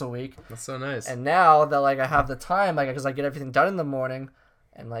lunch once a week. That's so nice. And now that like I have the time, like because I get everything done in the morning,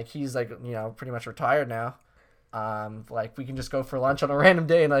 and like he's like pretty much retired now, like we can just go for lunch on a random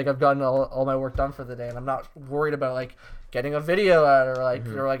day, and like I've gotten all my work done for the day, and I'm not worried about like getting a video out or like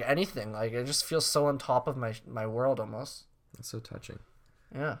or like anything. Like it just feels so on top of my world almost. That's so touching.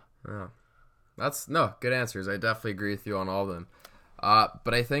 Yeah. That's good answers. I definitely agree with you on all of them.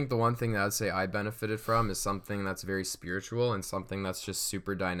 But I think the one thing that I would say I benefited from is something that's very spiritual and something that's just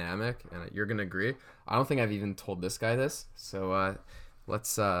super dynamic, and you're gonna agree. I don't think I've even told this guy this, so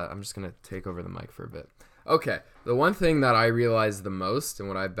I'm just gonna take over the mic for a bit. Okay, the one thing that I realized the most and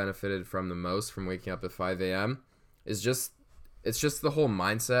what I benefited from the most from waking up at 5 a.m. is it's just the whole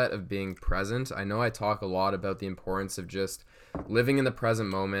mindset of being present. I know I talk a lot about the importance of just living in the present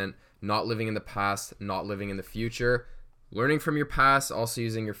moment, not living in the past, not living in the future. Learning from your past, also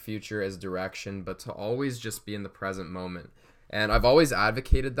using your future as direction, but to always just be in the present moment. And I've always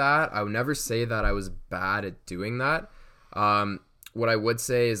advocated that. I would never say that I was bad at doing that. What I would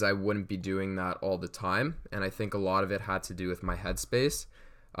say is I wouldn't be doing that all the time. And I think a lot of it had to do with my headspace.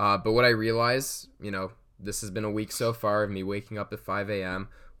 But what I realized, this has been a week so far of me waking up at 5 a.m.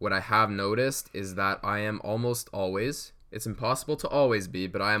 What I have noticed is that I am almost always, it's impossible to always be,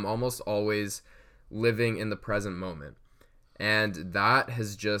 but I am almost always living in the present moment. And that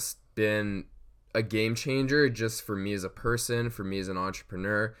has just been a game changer just for me as a person, for me as an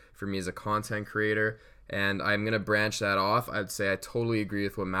entrepreneur, for me as a content creator. And I'm going to branch that off. I'd say I totally agree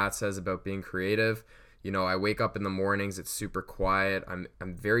with what Matt says about being creative. I wake up in the mornings, it's super quiet. I'm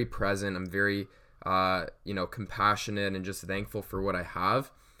very present. I'm very, compassionate and just thankful for what I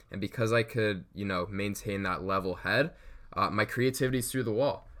have. And because I could, maintain that level head, my creativity's through the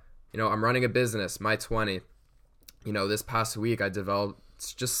wall. I'm running a business, My 20. This past week I developed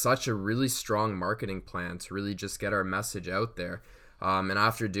just such a really strong marketing plan to really just get our message out there. And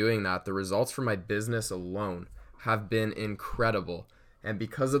after doing that, the results for my business alone have been incredible. And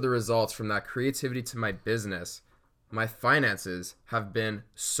because of the results from that creativity to my business, my finances have been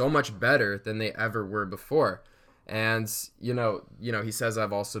so much better than they ever were before. And, he says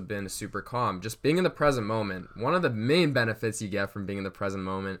I've also been super calm. Just being in the present moment. One of the main benefits you get from being in the present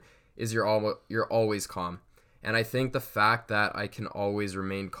moment is you're always calm. And I think the fact that I can always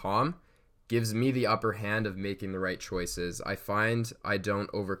remain calm gives me the upper hand of making the right choices. I find I don't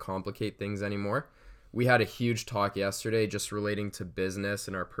overcomplicate things anymore. We had a huge talk yesterday just relating to business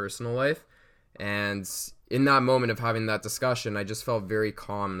and our personal life. And in that moment of having that discussion, I just felt very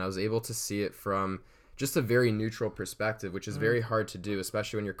calm, and I was able to see it from just a very neutral perspective, which is very hard to do,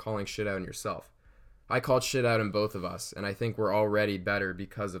 especially when you're calling shit out on yourself. I called shit out in both of us, and I think we're already better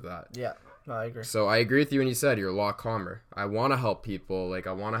because of that. Yeah, no, I agree. So I agree with you when you said you're a lot calmer. I want to help people. Like,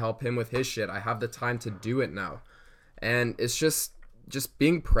 I want to help him with his shit. I have the time to do it now. And it's just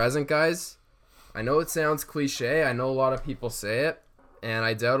being present, guys. I know it sounds cliche. I know a lot of people say it, and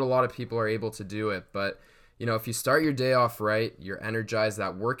I doubt a lot of people are able to do it. But, if you start your day off right, you're energized.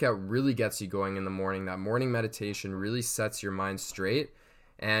 That workout really gets you going in the morning. That morning meditation really sets your mind straight.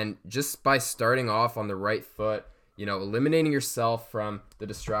 And just by starting off on the right foot, eliminating yourself from the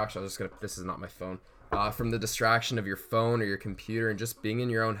distraction. This is not my phone. From the distraction of your phone or your computer, and just being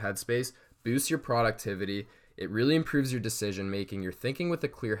in your own headspace boosts your productivity. It really improves your decision making. You're thinking with a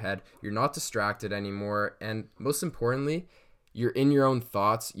clear head. You're not distracted anymore. And most importantly, you're in your own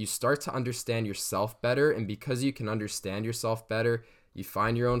thoughts. You start to understand yourself better. And because you can understand yourself better, you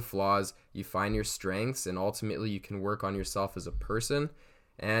find your own flaws, you find your strengths, and ultimately you can work on yourself as a person.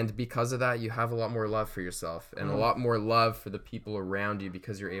 And because of that, you have a lot more love for yourself and a lot more love for the people around you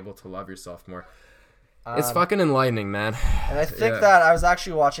because you're able to love yourself more. It's fucking enlightening, man. And I think that I was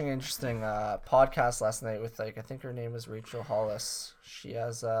actually watching an interesting podcast last night with, I think her name is Rachel Hollis. She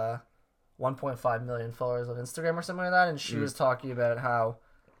has 1.5 million followers on Instagram or something like that. And she was talking about how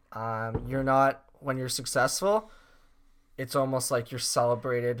when you're successful, it's almost like you're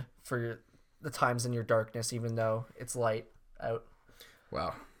celebrated for the times in your darkness, even though it's light out.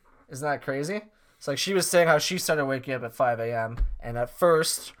 Wow. Isn't that crazy? It's like she was saying how she started waking up at 5 a.m. And at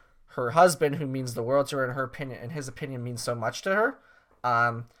first, her husband, who means the world to her, and his opinion means so much to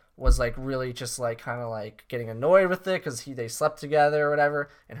her, was like really just like kind of like getting annoyed with it because they slept together or whatever,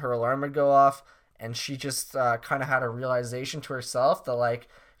 and her alarm would go off. And she just kind of had a realization to herself that like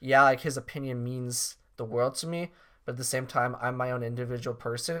his opinion means the world to me, but at the same time, I'm my own individual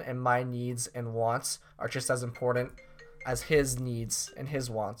person, and my needs and wants are just as important as his needs and his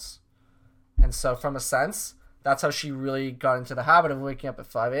wants. And so from a sense, that's how she really got into the habit of waking up at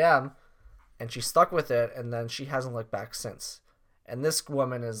 5 a.m. and she stuck with it, and then she hasn't looked back since. And this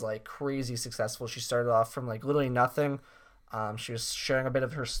woman is like crazy successful. She started off from like literally nothing. She was sharing a bit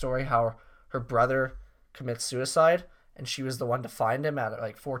of her story, how her brother commits suicide, and she was the one to find him at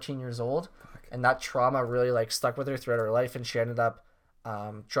like 14 years old. And that trauma really like stuck with her throughout her life, and she ended up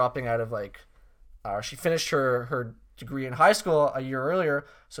dropping out of she finished her degree in high school a year earlier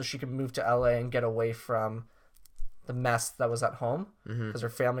so she could move to LA and get away from the mess that was at home, because her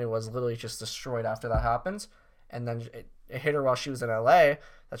family was literally just destroyed after that happened. And then it hit her while she was in LA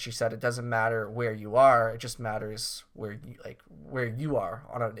that she said it doesn't matter where you are, it just matters where you are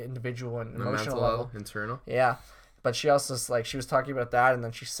on an individual and emotional level, internal. Yeah. But she also she was talking about that, and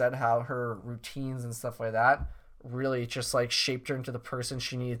then she said how her routines and stuff like that really just like shaped her into the person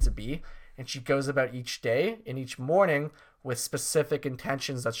she needed to be. And she goes about each day and each morning with specific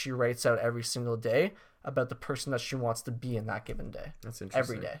intentions that she writes out every single day about the person that she wants to be in that given day. That's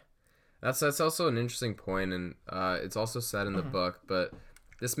interesting. Every day. That's also an interesting point, and it's also said in the book, but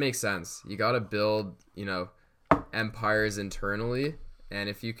this makes sense. You got to build, empires internally, and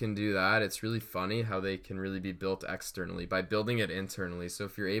if you can do that, it's really funny how they can really be built externally by building it internally. So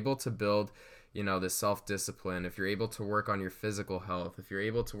if you're able to build the self-discipline, if you're able to work on your physical health, if you're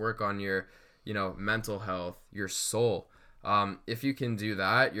able to work on your, mental health, your soul, if you can do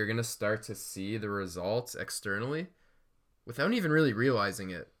that, you're going to start to see the results externally without even really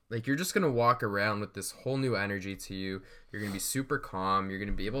realizing it. Like, you're just going to walk around with this whole new energy to you. You're going to be super calm. You're going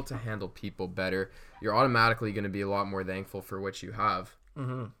to be able to handle people better. You're automatically going to be a lot more thankful for what you have.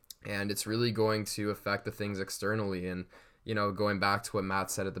 Mm-hmm. And it's really going to affect the things externally. And going back to what Matt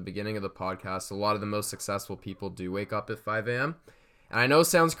said at the beginning of the podcast, a lot of the most successful people do wake up at 5 a.m. And I know it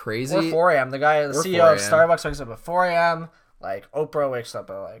sounds crazy. Or 4 a.m. The CEO of Starbucks wakes up at 4 a.m. Like, Oprah wakes up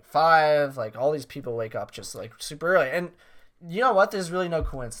at like 5. Like, all these people wake up just like super early. And you know what? There's really no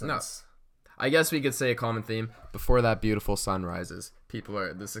coincidence. No. I guess we could say a common theme. Before that beautiful sun rises,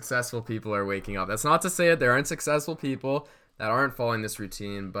 the successful people are waking up. That's not to say that there aren't successful people that aren't following this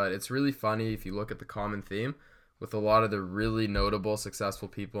routine, but it's really funny if you look at the common theme with a lot of the really notable successful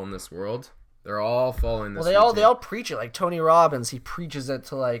people in this world. They're all following this. Well, they all preach it. Like Tony Robbins, he preaches it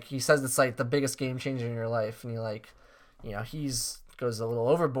to like he says it's like the biggest game changer in your life, and he's goes a little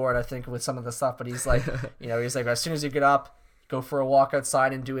overboard, I think, with some of the stuff. But he's like, he's like, as soon as you get up, go for a walk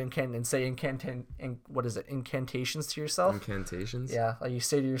outside and do incantations to yourself. Incantations. Yeah, like you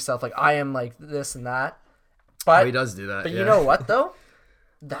say to yourself, like I am like this and that. But he does do that. But you know what though?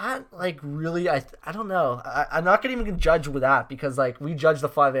 That like really, I don't know. I'm not gonna even judge with that because like we judged the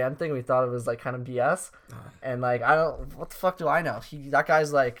 5 a.m. thing. We thought it was like kind of BS, and like what the fuck do I know? That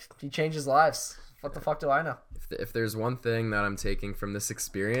guy's like he changes lives. What the fuck do I know? If there's one thing that I'm taking from this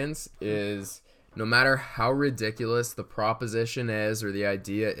experience is no matter how ridiculous the proposition is or the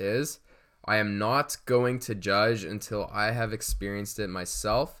idea is, I am not going to judge until I have experienced it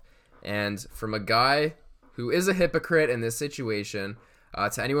myself. And from a guy who is a hypocrite in this situation.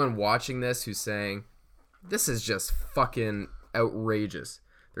 To anyone watching this who's saying, this is just fucking outrageous.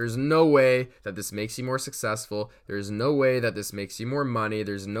 There's no way that this makes you more successful. There's no way that this makes you more money.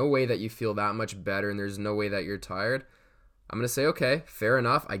 There's no way that you feel that much better, and there's no way that you're tired. I'm going to say, okay, fair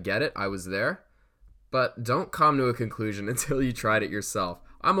enough. I get it. I was there. But don't come to a conclusion until you tried it yourself.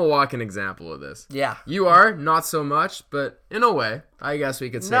 I'm a walking example of this. Yeah. You are, not so much, but in a way, I guess we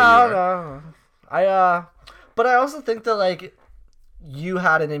could say you are. No. But I also think that, like, you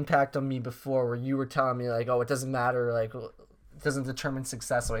had an impact on me before where you were telling me like, oh, it doesn't matter, like it doesn't determine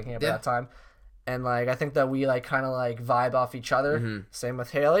success waking up at that time. And like I think that we like kind of like vibe off each other. Mm-hmm. Same with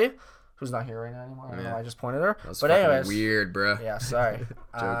Haley, who's not here right now anymore. I don't know why I just pointed her. But anyways, weird, bro. Yeah, sorry.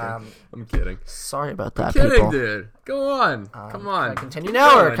 Joking. I'm kidding. Sorry about that. I'm kidding, people. Dude. Go on. Come on. Can I continue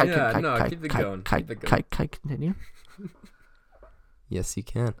now or keep it going. Can I continue? Yes, you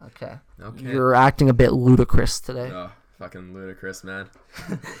can. Okay. You're acting a bit ludicrous today. Oh. Fucking ludicrous, man.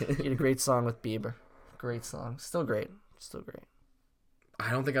 You had a great song with Bieber. Great song. Still great. I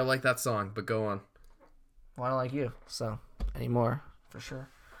don't think I like that song, but go on. Well, I don't like you, so anymore, for sure.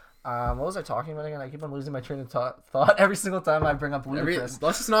 What was I talking about again? I keep on losing my train of thought every single time I bring up Ludacris.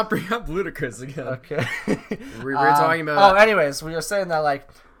 Let's just not bring up Ludacris again. Okay. we were talking about... Oh, anyways, we were saying that, like,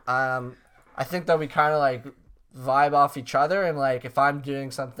 I think that we kind of, like, vibe off each other, and, like, if I'm doing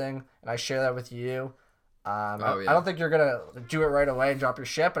something and I share that with you... I don't think you're gonna do it right away and drop your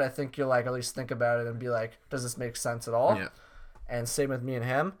shit, but I think you'll like at least think about it and be like, does this make sense at all? Yeah. And same with me and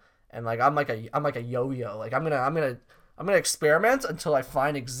him. And like I'm like a yo-yo. Like I'm gonna experiment until I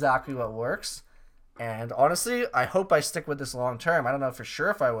find exactly what works. And honestly, I hope I stick with this long term. I don't know for sure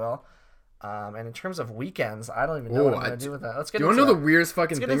if I will. And in terms of weekends, I don't even know what I'm gonna do with that. Let's get. Do you want to know the weirdest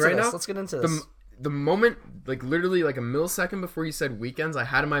fucking thing right now? Let's get into this. The moment, like literally like a millisecond before you said weekends, I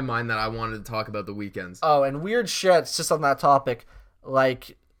had in my mind that I wanted to talk about the weekends. Oh, and weird shit, just on that topic.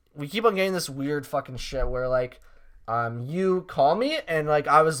 Like, we keep on getting this weird fucking shit where, like, you call me, and, like,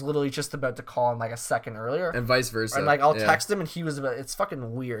 I was literally just about to call him, like, a second earlier. And vice versa. And, like, I'll text him, and he was about... It's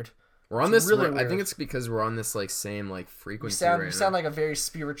fucking weird. We're on this... Really I think it's because we're on this, like, same, like, frequency you sound like a very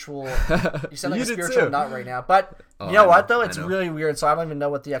spiritual... You sound like a spiritual nut right now. But, you know what, though? It's really weird, so I don't even know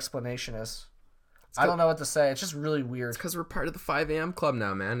what the explanation is. I don't know what to say. It's just really weird. It's because we're part of the 5 a.m. club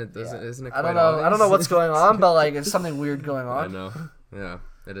now, man. Isn't it? I don't know. I don't know what's going on, but like, it's something weird going on. I know. Yeah,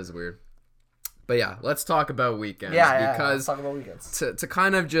 it is weird. But yeah, let's talk about weekends. Yeah, let's talk about weekends. To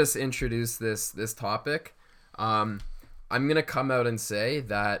kind of just introduce this topic, I'm gonna come out and say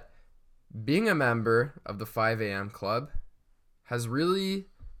that being a member of the 5 a.m. club has really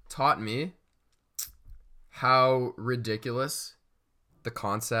taught me how ridiculous the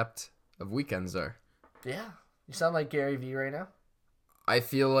concept of weekends are. Yeah. You sound like Gary Vee right now. I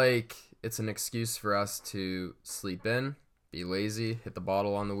feel like it's an excuse for us to sleep in, be lazy, hit the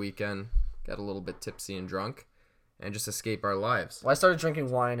bottle on the weekend, get a little bit tipsy and drunk, and just escape our lives. Well, I started drinking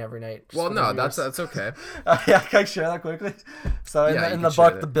wine every night. Well, no, that's okay. Yeah, can I share that quickly? So in the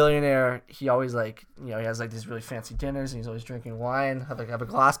book, The Billionaire, he always like, he has like these really fancy dinners, and he's always drinking wine, have a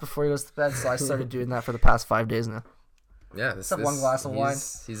glass before he goes to bed. So I started doing that for the past 5 days now. Yeah, one glass of wine.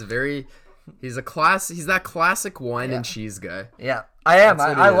 He's that classic wine and cheese guy. Yeah, I am.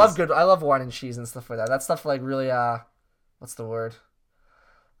 I love wine and cheese and stuff like that. That stuff like really what's the word?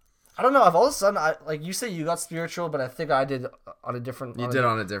 I don't know. I've all of a sudden, like you say, you got spiritual, but I think I did on a different. You did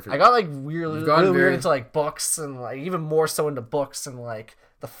on a different. I got like really weird into like books and like even more so into books and like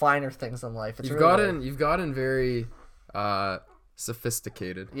the finer things in life. You've gotten very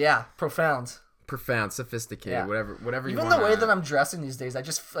sophisticated. Yeah, profound, sophisticated, yeah. whatever. Even the way that I'm dressing these days, I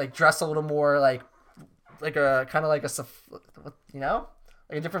just like dress a little more like a kind of like like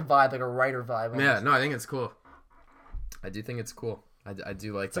a different vibe, like a writer vibe. Almost. Yeah, no, I think it's cool. I do think it's cool. I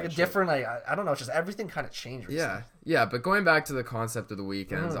do like It's that like a shit. different, like, I don't know, it's just everything kind of changed recently. Yeah, but going back to the concept of the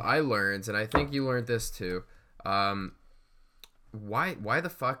weekends, Mm-hmm. I learned, and I think you learned this too. Why the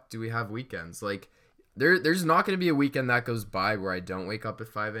fuck do we have weekends? Like, there's not going to be a weekend that goes by where I don't wake up at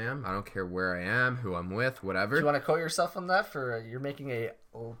 5 a.m. I don't care where I am, who I'm with, whatever. Do you want to quote yourself on that? You're making a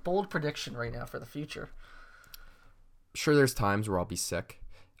bold prediction right now for the future. Sure, there's times where I'll be sick,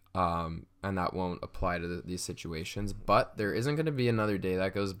 and that won't apply to these situations, but there isn't going to be another day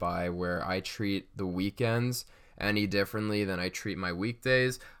that goes by where I treat the weekends any differently than I treat my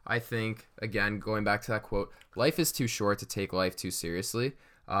weekdays. I think, again, going back to that quote, life is too short to take life too seriously.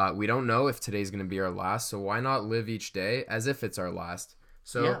 We don't know if today's going to be our last, so why not live each day as if it's our last?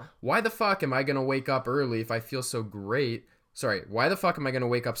 So Yeah. why the fuck am I going to wake up early if I feel so great? Sorry, why the fuck am I going to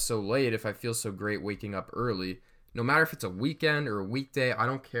wake up so late if I feel so great waking up early? No matter if it's a weekend or a weekday, I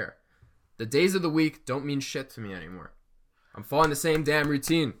don't care. The days of the week don't mean shit to me anymore. I'm following the same damn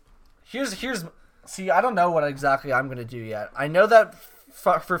routine. See, I don't know what exactly I'm gonna do yet. I know that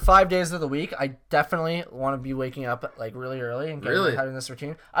for 5 days of the week, I definitely want to be waking up like really early and having this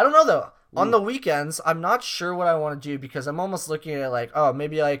routine. I don't know though. On the weekends, I'm not sure what I want to do because I'm almost looking at it like, oh,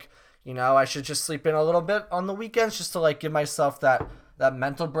 maybe like, I should just sleep in a little bit on the weekends just to like give myself that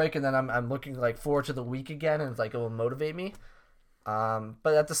mental break, and then I'm looking like forward to the week again, and like it will motivate me.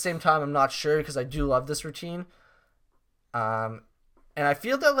 But at the same time, I'm not sure because I do love this routine. And I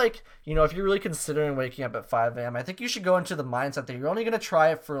feel that, like, if you're really considering waking up at 5 a.m., I think you should go into the mindset that you're only going to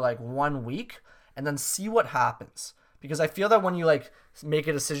try it for, like, 1 week and then see what happens. Because I feel that when you, like, make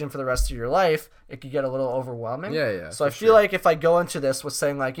a decision for the rest of your life, it could get a little overwhelming. Yeah. So I feel like if I go into this with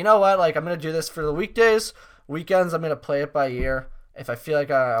saying, like, you know what, like, I'm going to do this for the weekdays, weekends, I'm going to play it by ear. If I feel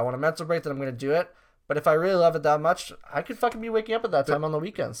like I want a mental break, then I'm going to do it. But if I really love it that much, I could fucking be waking up at that time on the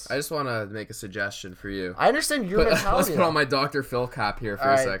weekends. I just want to make a suggestion for you. I understand your mentality. Let's put on my Dr. Phil cap here for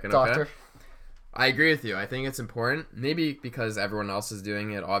a second, doctor. Okay? I agree with you. I think it's important. Maybe because everyone else is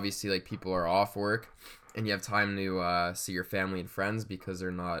doing it. Obviously, like, people are off work, and you have time to see your family and friends because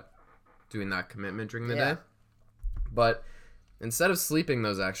they're not doing that commitment during the day. But instead of sleeping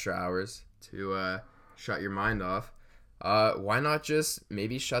those extra hours to shut your mind off, why not just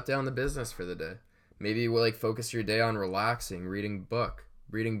maybe shut down the business for the day? Maybe we'll like focus your day on relaxing, reading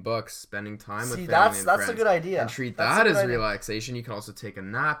books, spending time with family and friends. That's a good idea. And treat that as relaxation. You can also take a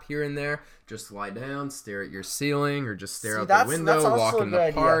nap here and there. Just lie down, stare at your ceiling, or just stare out the window, walk in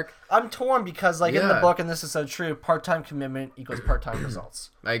the park. I'm torn because, like, in the book, and this is so true, part-time commitment equals part-time results.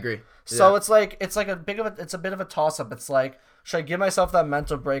 I agree. So it's a bit of a toss-up. It's like, should I give myself that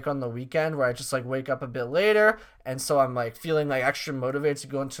mental break on the weekend where I just like wake up a bit later, and so I'm like feeling like extra motivated to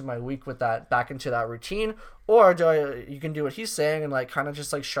go into my week with that back into that routine, or you can do what he's saying and like kind of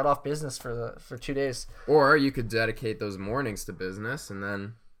just like shut off business for 2 days. Or you could dedicate those mornings to business, and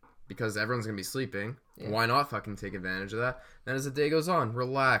then because everyone's gonna be sleeping, why not fucking take advantage of that? Then as the day goes on,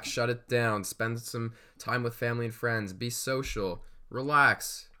 relax, shut it down, spend some time with family and friends, be social,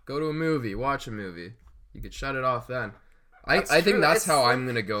 relax, go to a movie, watch a movie. You could shut it off then. I think that's how I'm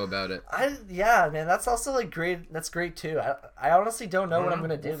gonna go about it. Man, that's also like great. That's great too. I honestly don't know what I'm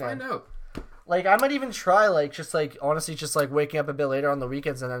gonna do. We'll find out. Like, I might even try like just like honestly just like waking up a bit later on the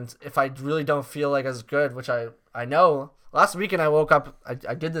weekends, and then if I really don't feel like as good, which I know last weekend I woke up,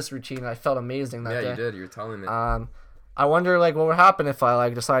 I did this routine and I felt amazing that day. Yeah, you did. You were telling me. I wonder like what would happen if I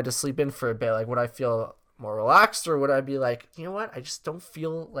like decided to sleep in for a bit. Like, would I feel more relaxed, or would I be like, you know what, I just don't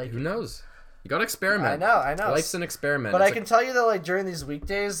feel like. Who knows? You gotta experiment. I know. Life's an experiment. But I can tell you that, like, during these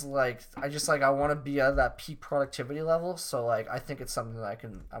weekdays, like, I just, like, I want to be at that peak productivity level. So, like, I think it's something that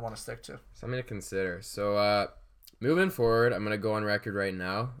I want to stick to. Something to consider. So, moving forward, I'm going to go on record right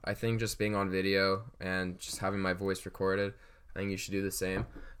now. I think just being on video and just having my voice recorded, I think you should do the same.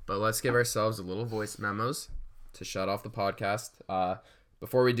 But let's give ourselves a little voice memos to shut off the podcast.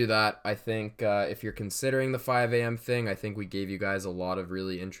 Before we do that, I think if you're considering the 5 a.m. thing, I think we gave you guys a lot of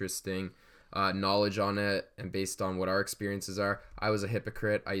really interesting knowledge on it, and based on what our experiences are. I was a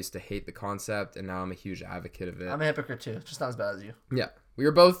hypocrite. I used to hate the concept, and now I'm a huge advocate of it. I'm a hypocrite too, just not as bad as you. Yeah, we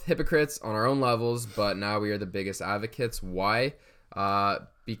were both hypocrites on our own levels, but now we are the biggest advocates. Why?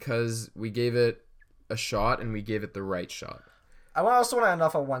 Because we gave it a shot, and we gave it the right shot. I also want to end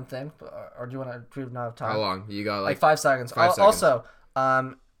off on one thing, or do you want to not have time? How long? You got like 5 seconds. 5 seconds. Also,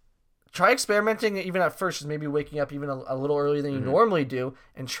 try experimenting even at first, just maybe waking up even a little earlier than you normally do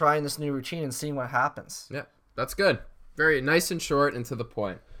and trying this new routine and seeing what happens. Yeah, that's good. Very nice and short and to the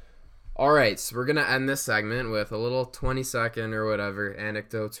point. All right, so we're going to end this segment with a little 20-second or whatever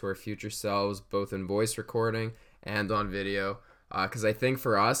anecdote to our future selves, both in voice recording and on video. Because I think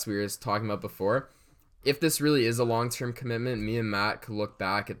for us, we were just talking about before, if this really is a long-term commitment, me and Matt could look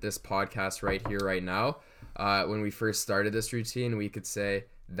back at this podcast right here, right now. When we first started this routine, we could say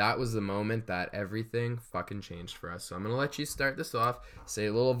that was the moment that everything fucking changed for us. So I'm going to let you start this off. Say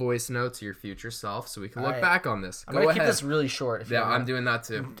a little voice note to your future self so we can look back on this. I'm going to keep this really short. Yeah, I'm doing that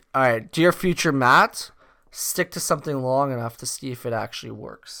too. All right. Dear future Matt, stick to something long enough to see if it actually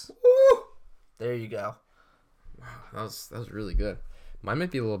works. Woo! There you go. Wow, that was really good. Mine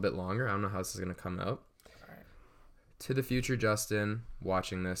might be a little bit longer. I don't know how this is going to come out. All right. To the future Justin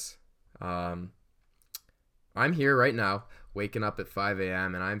watching this, I'm here right now, waking up at 5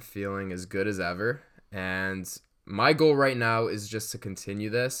 a.m. and I'm feeling as good as ever. And my goal right now is just to continue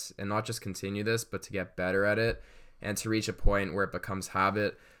this, and not just continue this, but to get better at it and to reach a point where it becomes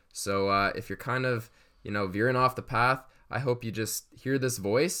habit. So if you're kind of, veering off the path, I hope you just hear this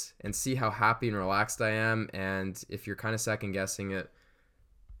voice and see how happy and relaxed I am. And if you're kind of second guessing it,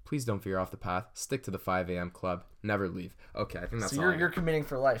 please don't veer off the path. Stick to the 5 a.m. club. Never leave. Okay, I think that's all. So you're committing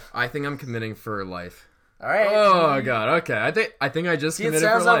for life. I think I'm committing for life. All right. Oh god. Okay. I think I just committed for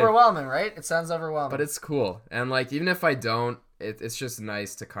life. It sounds overwhelming, right? It sounds overwhelming. But it's cool. And even if I don't, it's just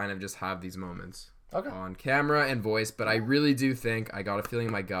nice to kind of just have these moments on camera and voice. But I really do think, I got a feeling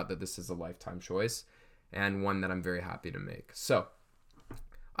in my gut that this is a lifetime choice and one that I'm very happy to make. So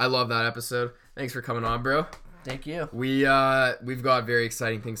I love that episode. Thanks for coming on, bro. Thank you. We've got very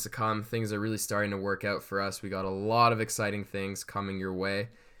exciting things to come. Things are really starting to work out for us. We got a lot of exciting things coming your way.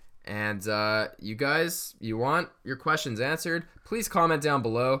 And you guys, you want your questions answered, please comment down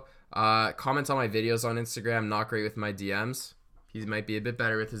below. Comment on my videos on Instagram. Not great with my DMs. He might be a bit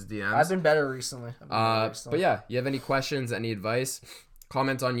better with his DMs. I've been better recently. But yeah, you have any questions, any advice,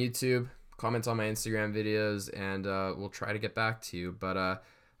 comment on YouTube, comment on my Instagram videos, and we'll try to get back to you. But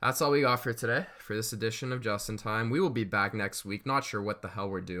that's all we got for today, for this edition of Just in Time. We will be back next week. Not sure what the hell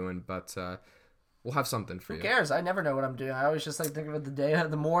we're doing, but we'll have something for you. Who cares? I never know what I'm doing. I always just think of it the day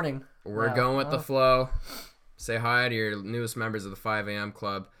of the morning. We're going with the flow. Say hi to your newest members of the 5 a.m.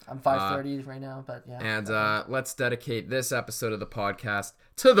 club. I'm 5:30 right now, but yeah. And let's dedicate this episode of the podcast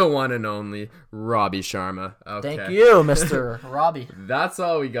to the one and only Robbie Sharma. Okay. Thank you, Mr. Robbie. That's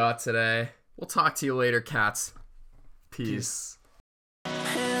all we got today. We'll talk to you later, cats. Peace.